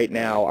 right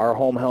now, our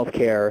home health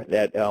care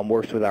that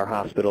works with our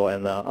hospital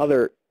and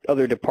the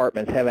other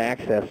departments have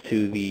access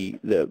to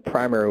the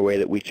primary way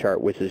that we chart,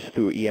 which is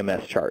through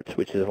EMS charts,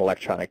 which is an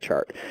electronic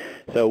chart.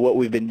 So what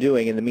we've been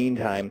doing in the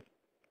meantime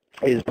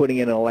is putting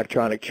in an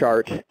electronic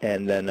chart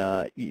and then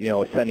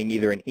sending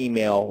either an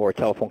email or a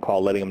telephone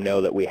call letting them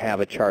know that we have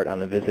a chart on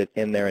the visit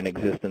in there in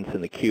existence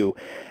in the queue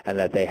and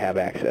that they have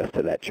access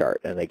to that chart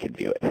and they can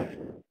view it.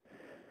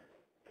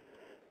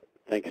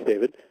 Thanks,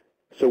 David.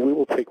 So we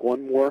will take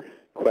one more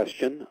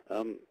question.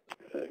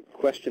 A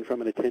question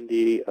from an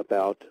attendee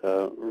about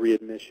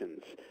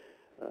readmissions.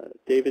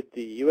 David,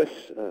 the U.S.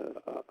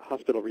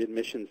 hospital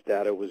readmissions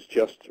data was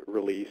just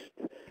released,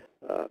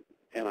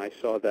 and I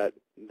saw that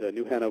the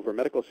New Hanover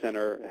Medical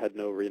Center had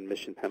no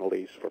readmission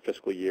penalties for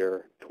fiscal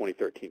year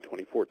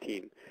 2013-2014.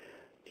 Do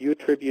you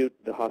attribute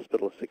the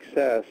hospital's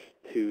success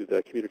to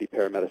the community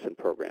paramedicine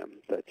program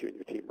that you and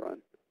your team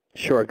run?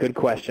 Sure, good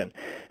question.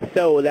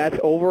 So that's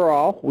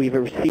overall, we've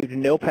received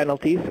no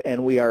penalties,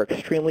 and we are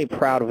extremely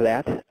proud of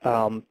that.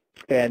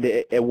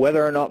 and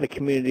whether or not the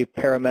community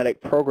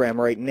paramedic program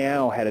right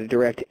now had a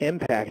direct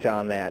impact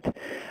on that,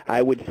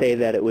 I would say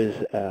that it was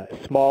a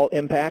small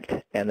impact,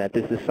 and that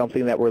this is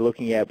something that we're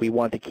looking at. We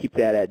want to keep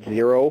that at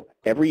 0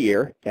 every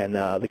year, and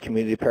the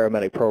community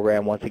paramedic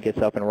program, once it gets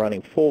up and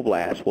running full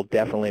blast, will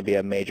definitely be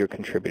a major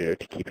contributor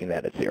to keeping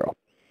that at 0.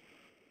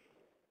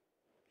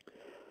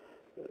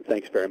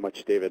 Thanks very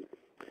much, David.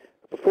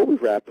 Before we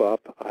wrap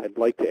up, I'd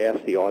like to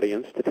ask the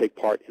audience to take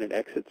part in an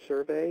exit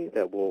survey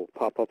that will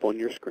pop up on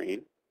your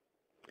screen.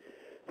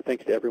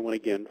 Thanks to everyone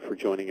again for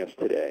joining us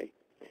today.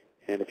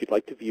 And if you'd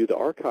like to view the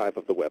archive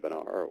of the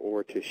webinar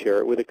or to share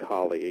it with a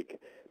colleague,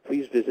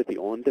 please visit the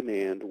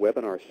on-demand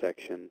webinar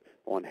section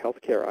on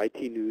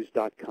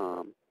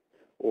healthcareitnews.com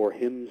or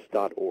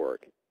HIMSS.org.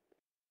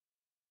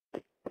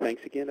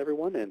 Thanks again,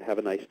 everyone, and have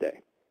a nice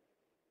day.